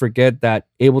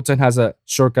Ableton has a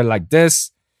shortcut like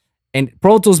this, and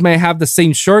Pro Tools may have the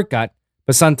same shortcut,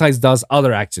 but sometimes does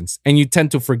other actions, and you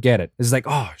tend to forget it. It's like,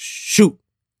 oh, shoot,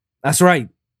 that's right.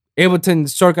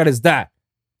 Ableton's shortcut is that.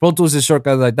 Pro Tools'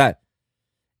 shortcut is like that.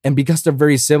 And because they're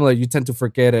very similar, you tend to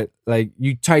forget it. Like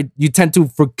you tend to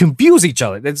confuse each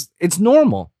other. It's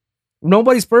normal.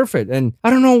 Nobody's perfect. And I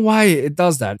don't know why it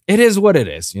does that. It is what it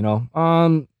is, you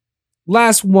know.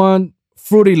 Last one,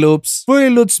 Fruity Loops. Fruity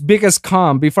Loops' biggest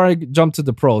con, before I jump to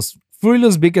the pros, Fruity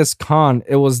Loops' biggest con,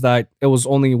 it was that it was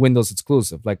only Windows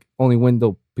exclusive. Like only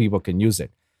Windows people can use it.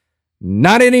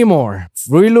 Not anymore.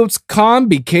 Fruity Loops con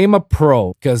became a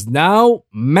pro, because now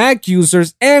Mac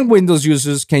users and Windows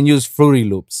users can use Fruity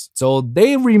Loops. So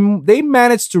they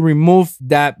managed to remove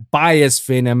that bias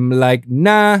thing, and like,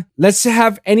 nah, let's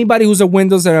have anybody who's a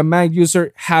Windows and a Mac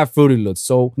user have Fruity Loops.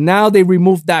 So now they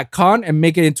remove that con and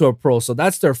make it into a pro. So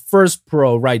that's their first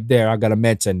pro right there. I gotta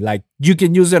mention, like, you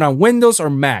can use it on Windows or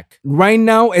Mac. Right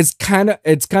now, it's kind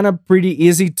of pretty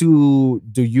easy to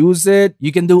use it.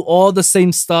 You can do all the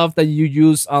same stuff that you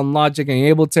use on Logic and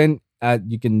Ableton.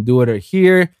 You can do it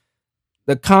here.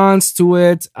 The cons to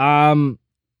it,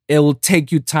 it will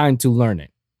take you time to learn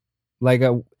it. Like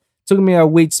it took me a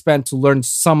week spent to learn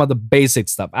some of the basic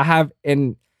stuff.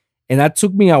 And that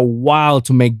took me a while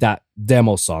to make that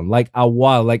demo song. Like a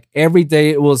while. Like every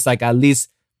day it was like at least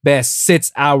best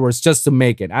 6 hours just to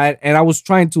make it. I was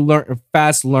trying to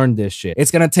learn this shit.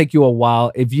 It's gonna take you a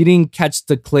while. If you didn't catch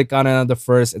the click on it on the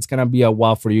first, it's gonna be a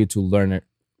while for you to learn it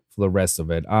for the rest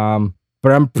of it.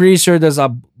 But I'm pretty sure there's a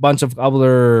bunch of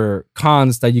other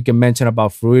cons that you can mention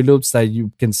about Fruity Loops that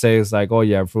you can say is like, oh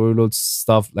yeah, Fruity Loops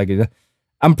stuff like it.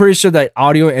 I'm pretty sure that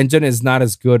audio engine is not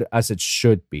as good as it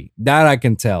should be. That I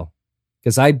can tell,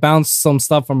 because I bounced some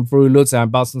stuff from Fruity Loops and I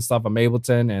bounced some stuff from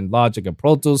Ableton and Logic and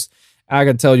Pro Tools. I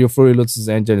can tell you Fruity Loops'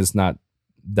 engine is not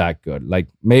that good. Like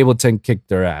Ableton kicked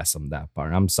their ass on that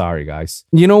part. I'm sorry, guys.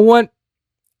 You know what?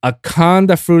 A con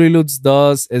that Fruity Loops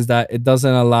does is that it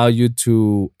doesn't allow you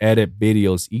to edit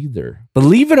videos either.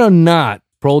 Believe it or not,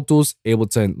 Pro Tools,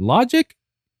 Ableton, Logic?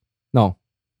 No,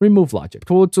 remove Logic.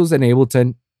 Pro Tools and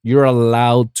Ableton, you're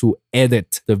allowed to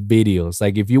edit the videos.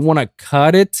 Like if you want to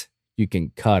cut it, you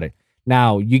can cut it.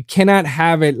 Now, you cannot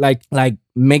have it like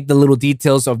make the little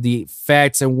details of the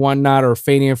effects and whatnot or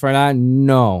fading for that.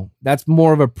 No, that's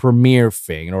more of a Premiere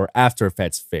thing or After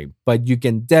Effects thing. But you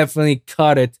can definitely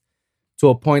cut it to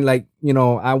a point like, you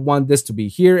know, I want this to be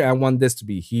here, I want this to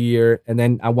be here, and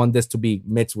then I want this to be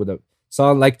mixed with a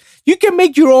song. Like, you can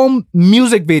make your own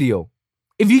music video.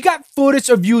 If you got footage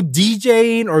of you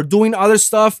DJing or doing other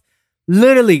stuff,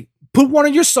 literally put one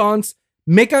of your songs,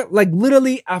 make a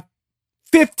literally a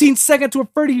 15-second to a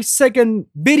 30-second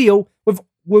video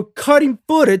with cutting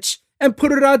footage and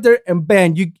put it out there, and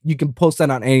bam, you can post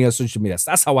that on any of social media.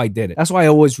 That's how I did it. That's why I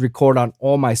always record on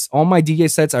all my DJ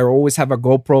sets. I always have a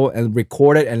GoPro and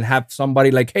record it and have somebody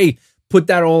like, hey, put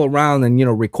that all around and, you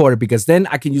know, record it, because then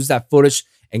I can use that footage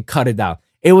and cut it out.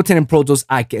 Ableton and Pro Tools,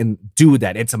 I can do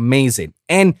that. It's amazing.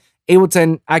 And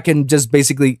Ableton, I can just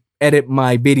basically edit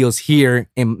my videos here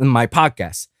in my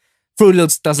podcast. Fruity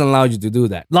Loops doesn't allow you to do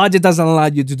that. Logic doesn't allow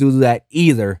you to do that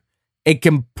either. It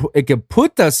can put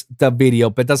the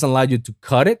video, but it doesn't allow you to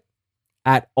cut it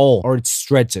at all or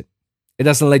stretch it. It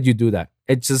doesn't let you do that.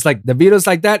 It's just like the video's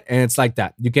like that, and it's like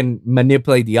that. You can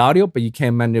manipulate the audio, but you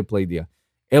can't manipulate the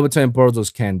Ableton and Pro Tools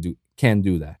can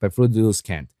do that, but Fruity Loops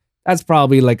can't. That's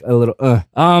probably like a little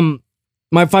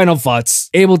My final thoughts.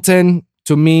 Ableton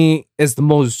to me is the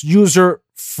most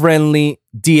user-friendly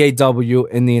DAW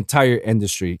in the entire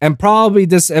industry. And probably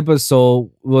this episode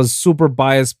was super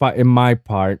biased in my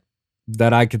part,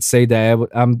 that I could say that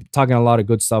I'm talking a lot of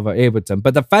good stuff about Ableton.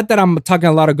 But the fact that I'm talking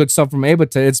a lot of good stuff from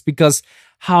Ableton, it's because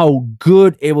how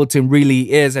good Ableton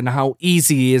really is and how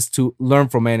easy it is to learn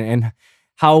from it and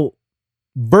how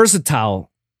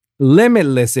versatile,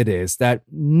 limitless it is, that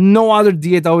no other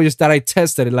DAWs that I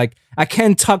tested, like I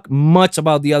can't talk much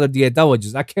about the other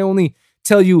DAWs. I can only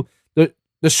tell you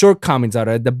the shortcomings out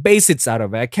of it, the basics out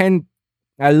of it.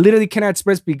 I literally cannot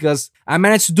express because I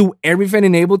managed to do everything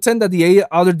in Ableton that the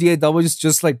other DAWs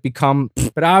just like become.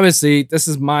 But obviously, this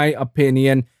is my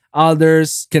opinion.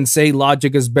 Others can say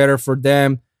Logic is better for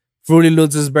them, Fruity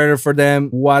Loops is better for them,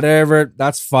 whatever.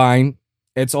 That's fine.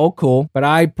 It's all cool. But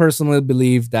I personally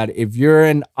believe that if you're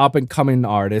an up and coming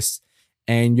artist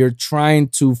and you're trying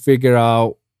to figure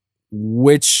out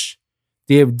which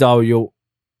DAW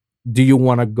do you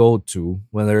want to go to,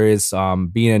 whether it's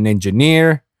being an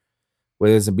engineer,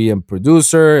 whether it's being a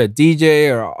producer, a DJ,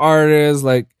 or an artist,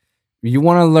 like if you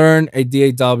want to learn a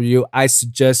DAW, I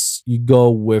suggest you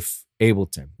go with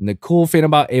Ableton. And the cool thing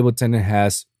about Ableton, it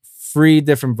has 3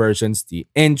 different versions: the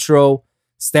intro,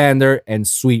 standard, and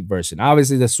suite version.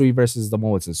 Obviously, the suite version is the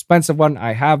most expensive one.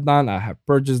 I have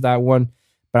purchased that one,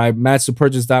 but I managed to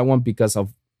purchase that one because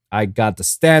I got the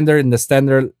standard, and the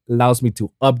standard allows me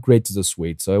to upgrade to the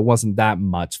suite. So it wasn't that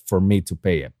much for me to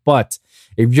pay it. But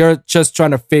if you're just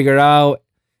trying to figure out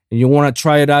and you want to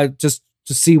try it out just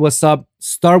to see what's up,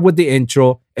 start with the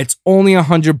intro. It's only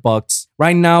 $100.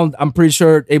 Right now, I'm pretty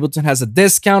sure Ableton has a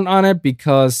discount on it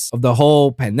because of the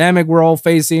whole pandemic we're all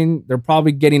facing. They're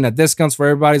probably getting a discounts for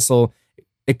everybody. So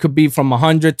it could be from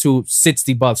 $100 to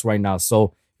 $60 right now.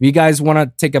 So if you guys want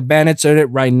to take advantage of it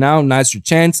right now, now's your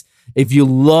chance. If you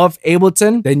love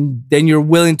Ableton, then you're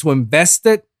willing to invest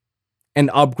it and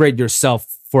upgrade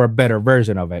yourself for a better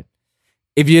version of it.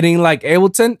 If you didn't like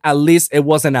Ableton, at least it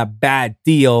wasn't a bad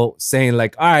deal saying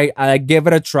like, all right, I give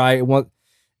it a try.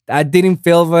 I didn't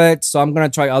feel it, so I'm going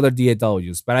to try other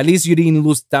DAWs. But at least you didn't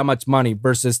lose that much money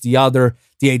versus the other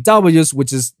DAWs,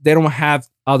 which is they don't have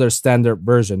other standard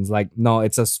versions. Like, no,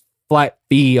 it's a flat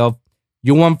fee of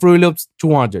you want Fruity Loops,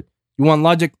 $200. You want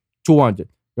Logic, $200.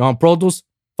 You want Pro Tools,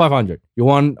 $500. You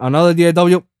want another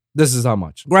DAW, this is how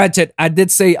much. Granted, I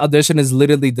did say Audition is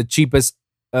literally the cheapest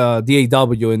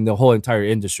DAW in the whole entire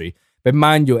industry. But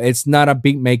mind you, it's not a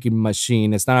beat making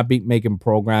machine. It's not a beat making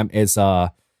program. It's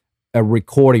a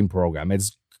recording program.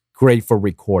 It's great for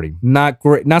recording. Not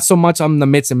so much on the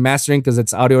mix and mastering because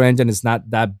its audio engine is not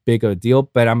that big of a deal.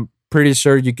 But I'm pretty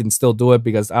sure you can still do it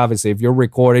because obviously if you're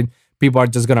recording, people are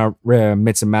just gonna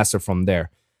mix and master from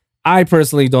there. I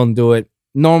personally don't do it.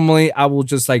 Normally, I will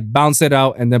just like bounce it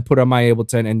out and then put on my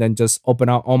Ableton and then just open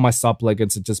out all my sub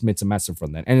plugins and just mix and master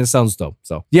from that. And it sounds dope.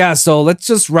 So yeah, so let's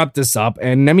just wrap this up.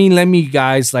 And let me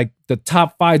guys like the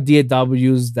top 5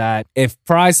 DAWs that if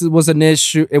price wasn't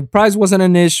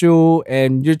an issue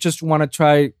and you just want to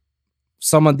try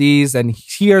some of these, and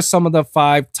here are some of the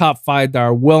top 5 that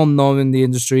are well known in the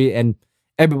industry and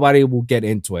everybody will get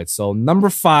into it. So number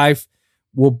 5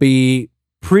 will be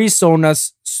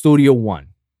PreSonus Studio One.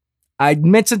 I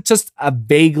mentioned just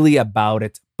vaguely about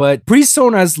it, but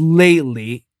PreSonus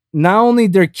lately, not only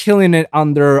they're killing it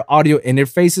on their audio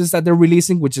interfaces that they're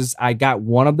releasing, which is I got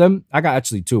one of them. I got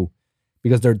actually 2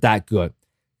 because they're that good.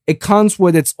 It comes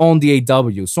with its own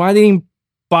DAW. So I didn't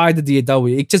buy the DAW.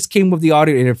 It just came with the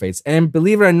audio interface. And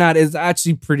believe it or not, it's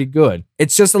actually pretty good.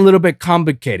 It's just a little bit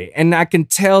complicated. And I can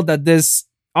tell that this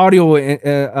audio,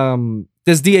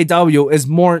 this DAW is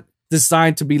more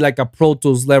designed to be like a Pro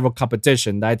Tools level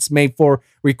competition that's made for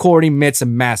recording, mix,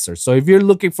 and master. So if you're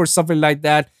looking for something like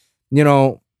that, you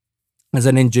know, as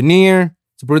an engineer,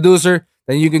 as a producer,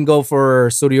 then you can go for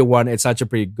Studio One. It's such a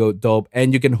pretty good dope.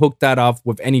 And you can hook that off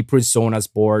with any PreSonus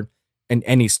board in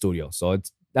any studio. So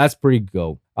that's pretty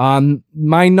dope.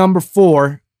 My number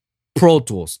 4, Pro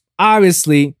Tools.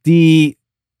 Obviously, the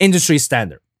industry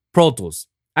standard, Pro Tools.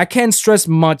 I can't stress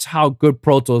much how good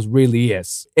Pro Tools really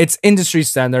is. It's industry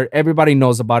standard. Everybody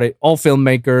knows about it. All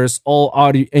filmmakers, all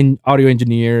audio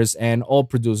engineers, and all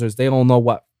producers, they all know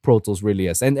what Pro Tools really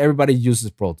is. And everybody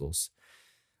uses Pro Tools.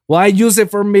 Well, I use it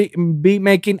for beat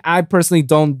making. I personally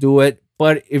don't do it.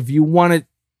 But if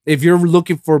you're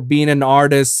looking for being an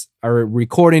artist or a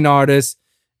recording artist,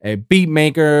 a beat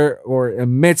maker, or a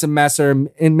mix and master,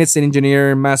 mix and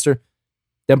engineer and master,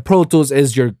 then Pro Tools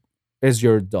is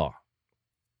your DAW.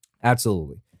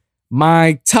 Absolutely.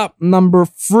 My top number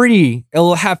 3,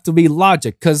 it'll have to be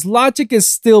Logic, because Logic is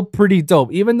still pretty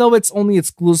dope. Even though it's only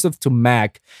exclusive to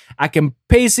Mac, I can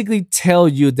basically tell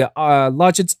you that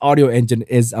Logic's audio engine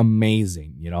is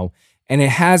amazing, you know, and it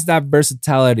has that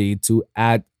versatility to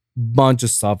add a bunch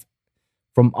of stuff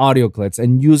from audio clips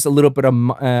and use a little bit of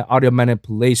audio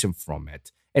manipulation from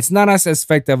it. It's not as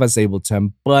effective as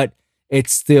Ableton, but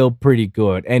it's still pretty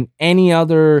good. And any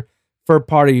other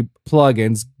third-party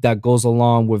plugins that goes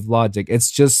along with Logic, it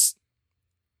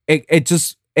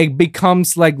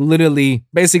becomes like literally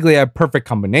basically a perfect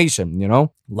combination, you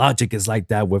know? Logic is like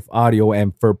that with audio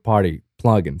and third-party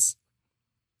plugins.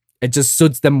 It just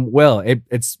suits them well.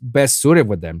 It's best suited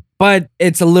with them. But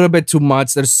it's a little bit too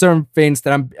much. There's certain things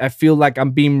that I feel like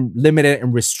I'm being limited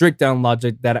and restricted on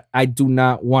Logic that I do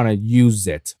not want to use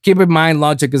it. Keep in mind,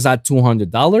 Logic is at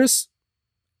 $200.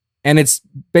 And it's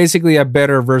basically a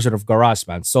better version of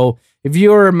GarageBand. So if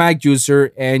you're a Mac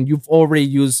user and you've already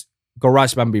used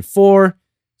GarageBand before,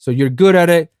 so you're good at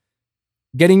it,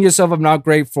 getting yourself an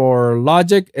upgrade for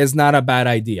Logic is not a bad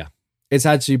idea. It's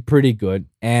actually pretty good.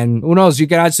 And who knows, you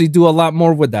can actually do a lot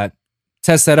more with that.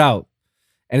 Test it out.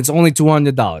 And it's only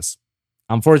 $200.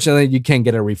 Unfortunately, you can't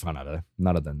get a refund out of it.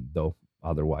 None of them, though,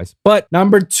 otherwise. But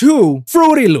number 2,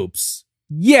 Fruity Loops.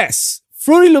 Yes,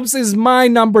 Fruity Loops is my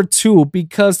number 2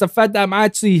 because the fact that I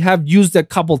actually have used it a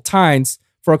couple times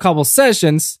for a couple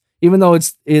sessions, even though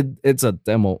it's a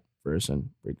demo version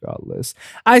regardless,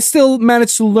 I still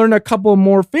managed to learn a couple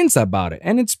more things about it.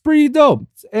 And it's pretty dope.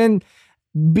 And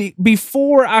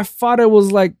before I thought it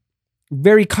was like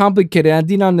very complicated. I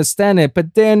didn't understand it.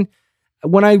 But then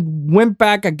when I went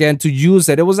back again to use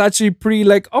it, it was actually pretty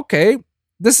like, okay,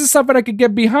 this is something I could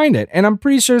get behind it. And I'm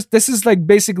pretty sure this is like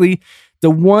basically the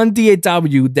one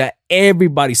DAW that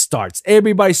everybody starts.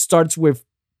 Everybody starts with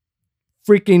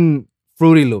freaking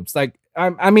Fruity Loops. Like,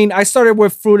 I mean, I started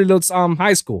with Fruity Loops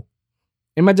high school.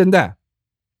 Imagine that.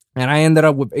 And I ended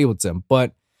up with Ableton.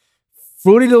 But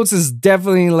Fruity Loops is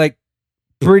definitely like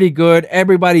pretty good.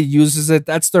 Everybody uses it.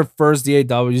 That's their first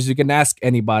DAWs. You can ask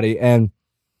anybody and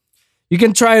you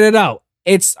can try it out.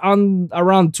 It's on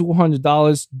around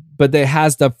 $200, but it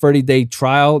has the 30-day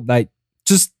trial. Like,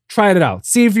 just try it out.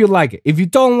 See if you like it. If you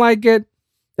don't like it,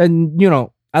 then, you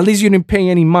know, at least you didn't pay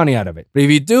any money out of it. But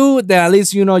if you do, then at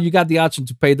least, you know, you got the option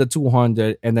to pay the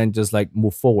 $200 and then just like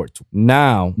move forward.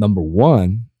 Now, number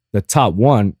 1, the top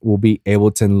 1 will be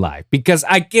Ableton Live. Because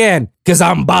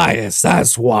I'm biased.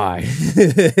 That's why.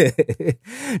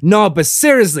 No, but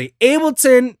seriously,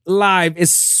 Ableton Live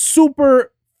is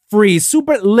super free,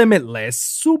 super limitless,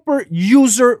 super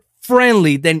user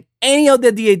friendly than any of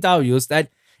the DAWs. That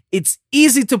it's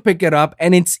easy to pick it up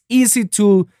and it's easy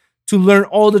to learn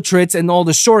all the tricks and all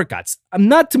the shortcuts.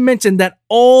 Not to mention that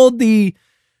all the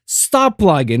stop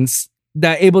plugins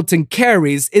that Ableton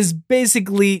carries is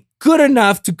basically good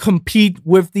enough to compete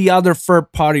with the other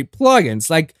third-party plugins.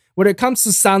 Like when it comes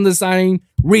to sound designing,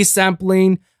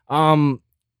 resampling,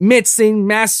 mixing,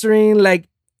 mastering, like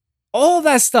all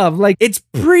that stuff, like it's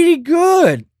pretty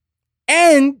good.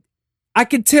 And I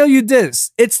can tell you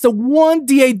this, it's the one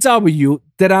DAW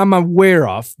that I'm aware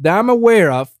of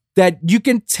that you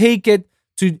can take it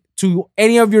to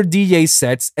any of your DJ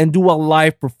sets and do a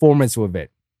live performance with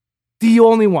it. The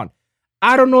only one.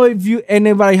 I don't know if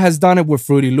anybody has done it with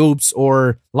Fruity Loops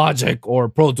or Logic or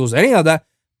Pro Tools, any of that,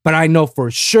 but I know for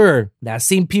sure that I've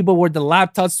seen people with the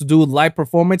laptops to do live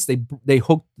performance. They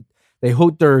hook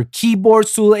their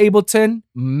keyboards to Ableton.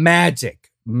 Magic,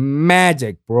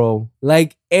 bro.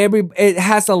 Like it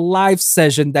has a live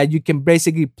session that you can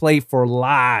basically play for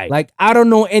live. Like I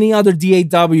don't know any other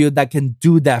DAW that can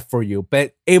do that for you,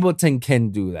 but Ableton can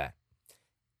do that.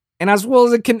 And as well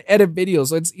as it can edit videos,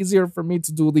 so it's easier for me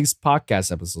to do these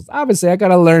podcast episodes. Obviously, I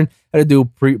gotta learn how to do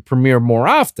Premiere more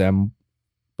often,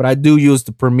 but I do use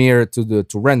the Premiere to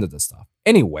render the stuff.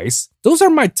 Anyways, those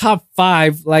are my top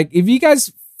 5. Like, if you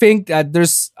guys think that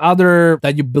there's other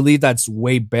that you believe that's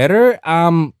way better,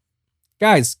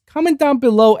 guys, comment down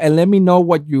below and let me know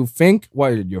what you think.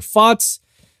 What are your thoughts?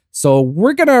 So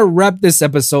we're gonna wrap this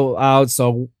episode out.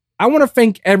 So I want to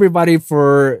thank everybody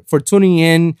for tuning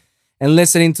in and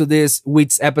listening to this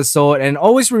week's episode. And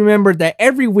always remember that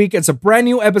every week it's a brand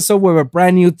new episode with a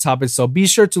brand new topic. So be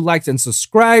sure to like and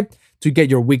subscribe to get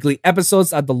your weekly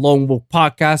episodes at the Lone Wolv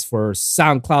Podcast for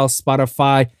SoundCloud,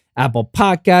 Spotify, Apple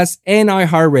Podcasts, and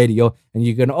iHeartRadio. And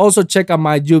you can also check out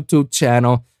my YouTube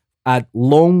channel at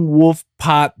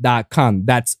lonewolfpod.com.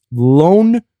 That's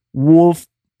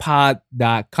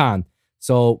lonewolfpod.com.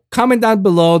 So comment down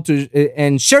below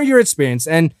and share your experience.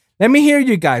 And let me hear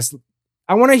you guys.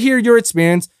 I want to hear your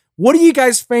experience. What do you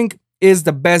guys think is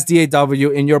the best DAW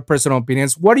in your personal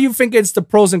opinions? What do you think is the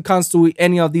pros and cons to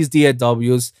any of these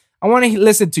DAWs? I want to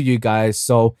listen to you guys.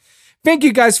 So thank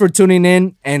you guys for tuning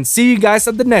in and see you guys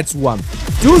at the next one.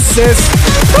 Deuces.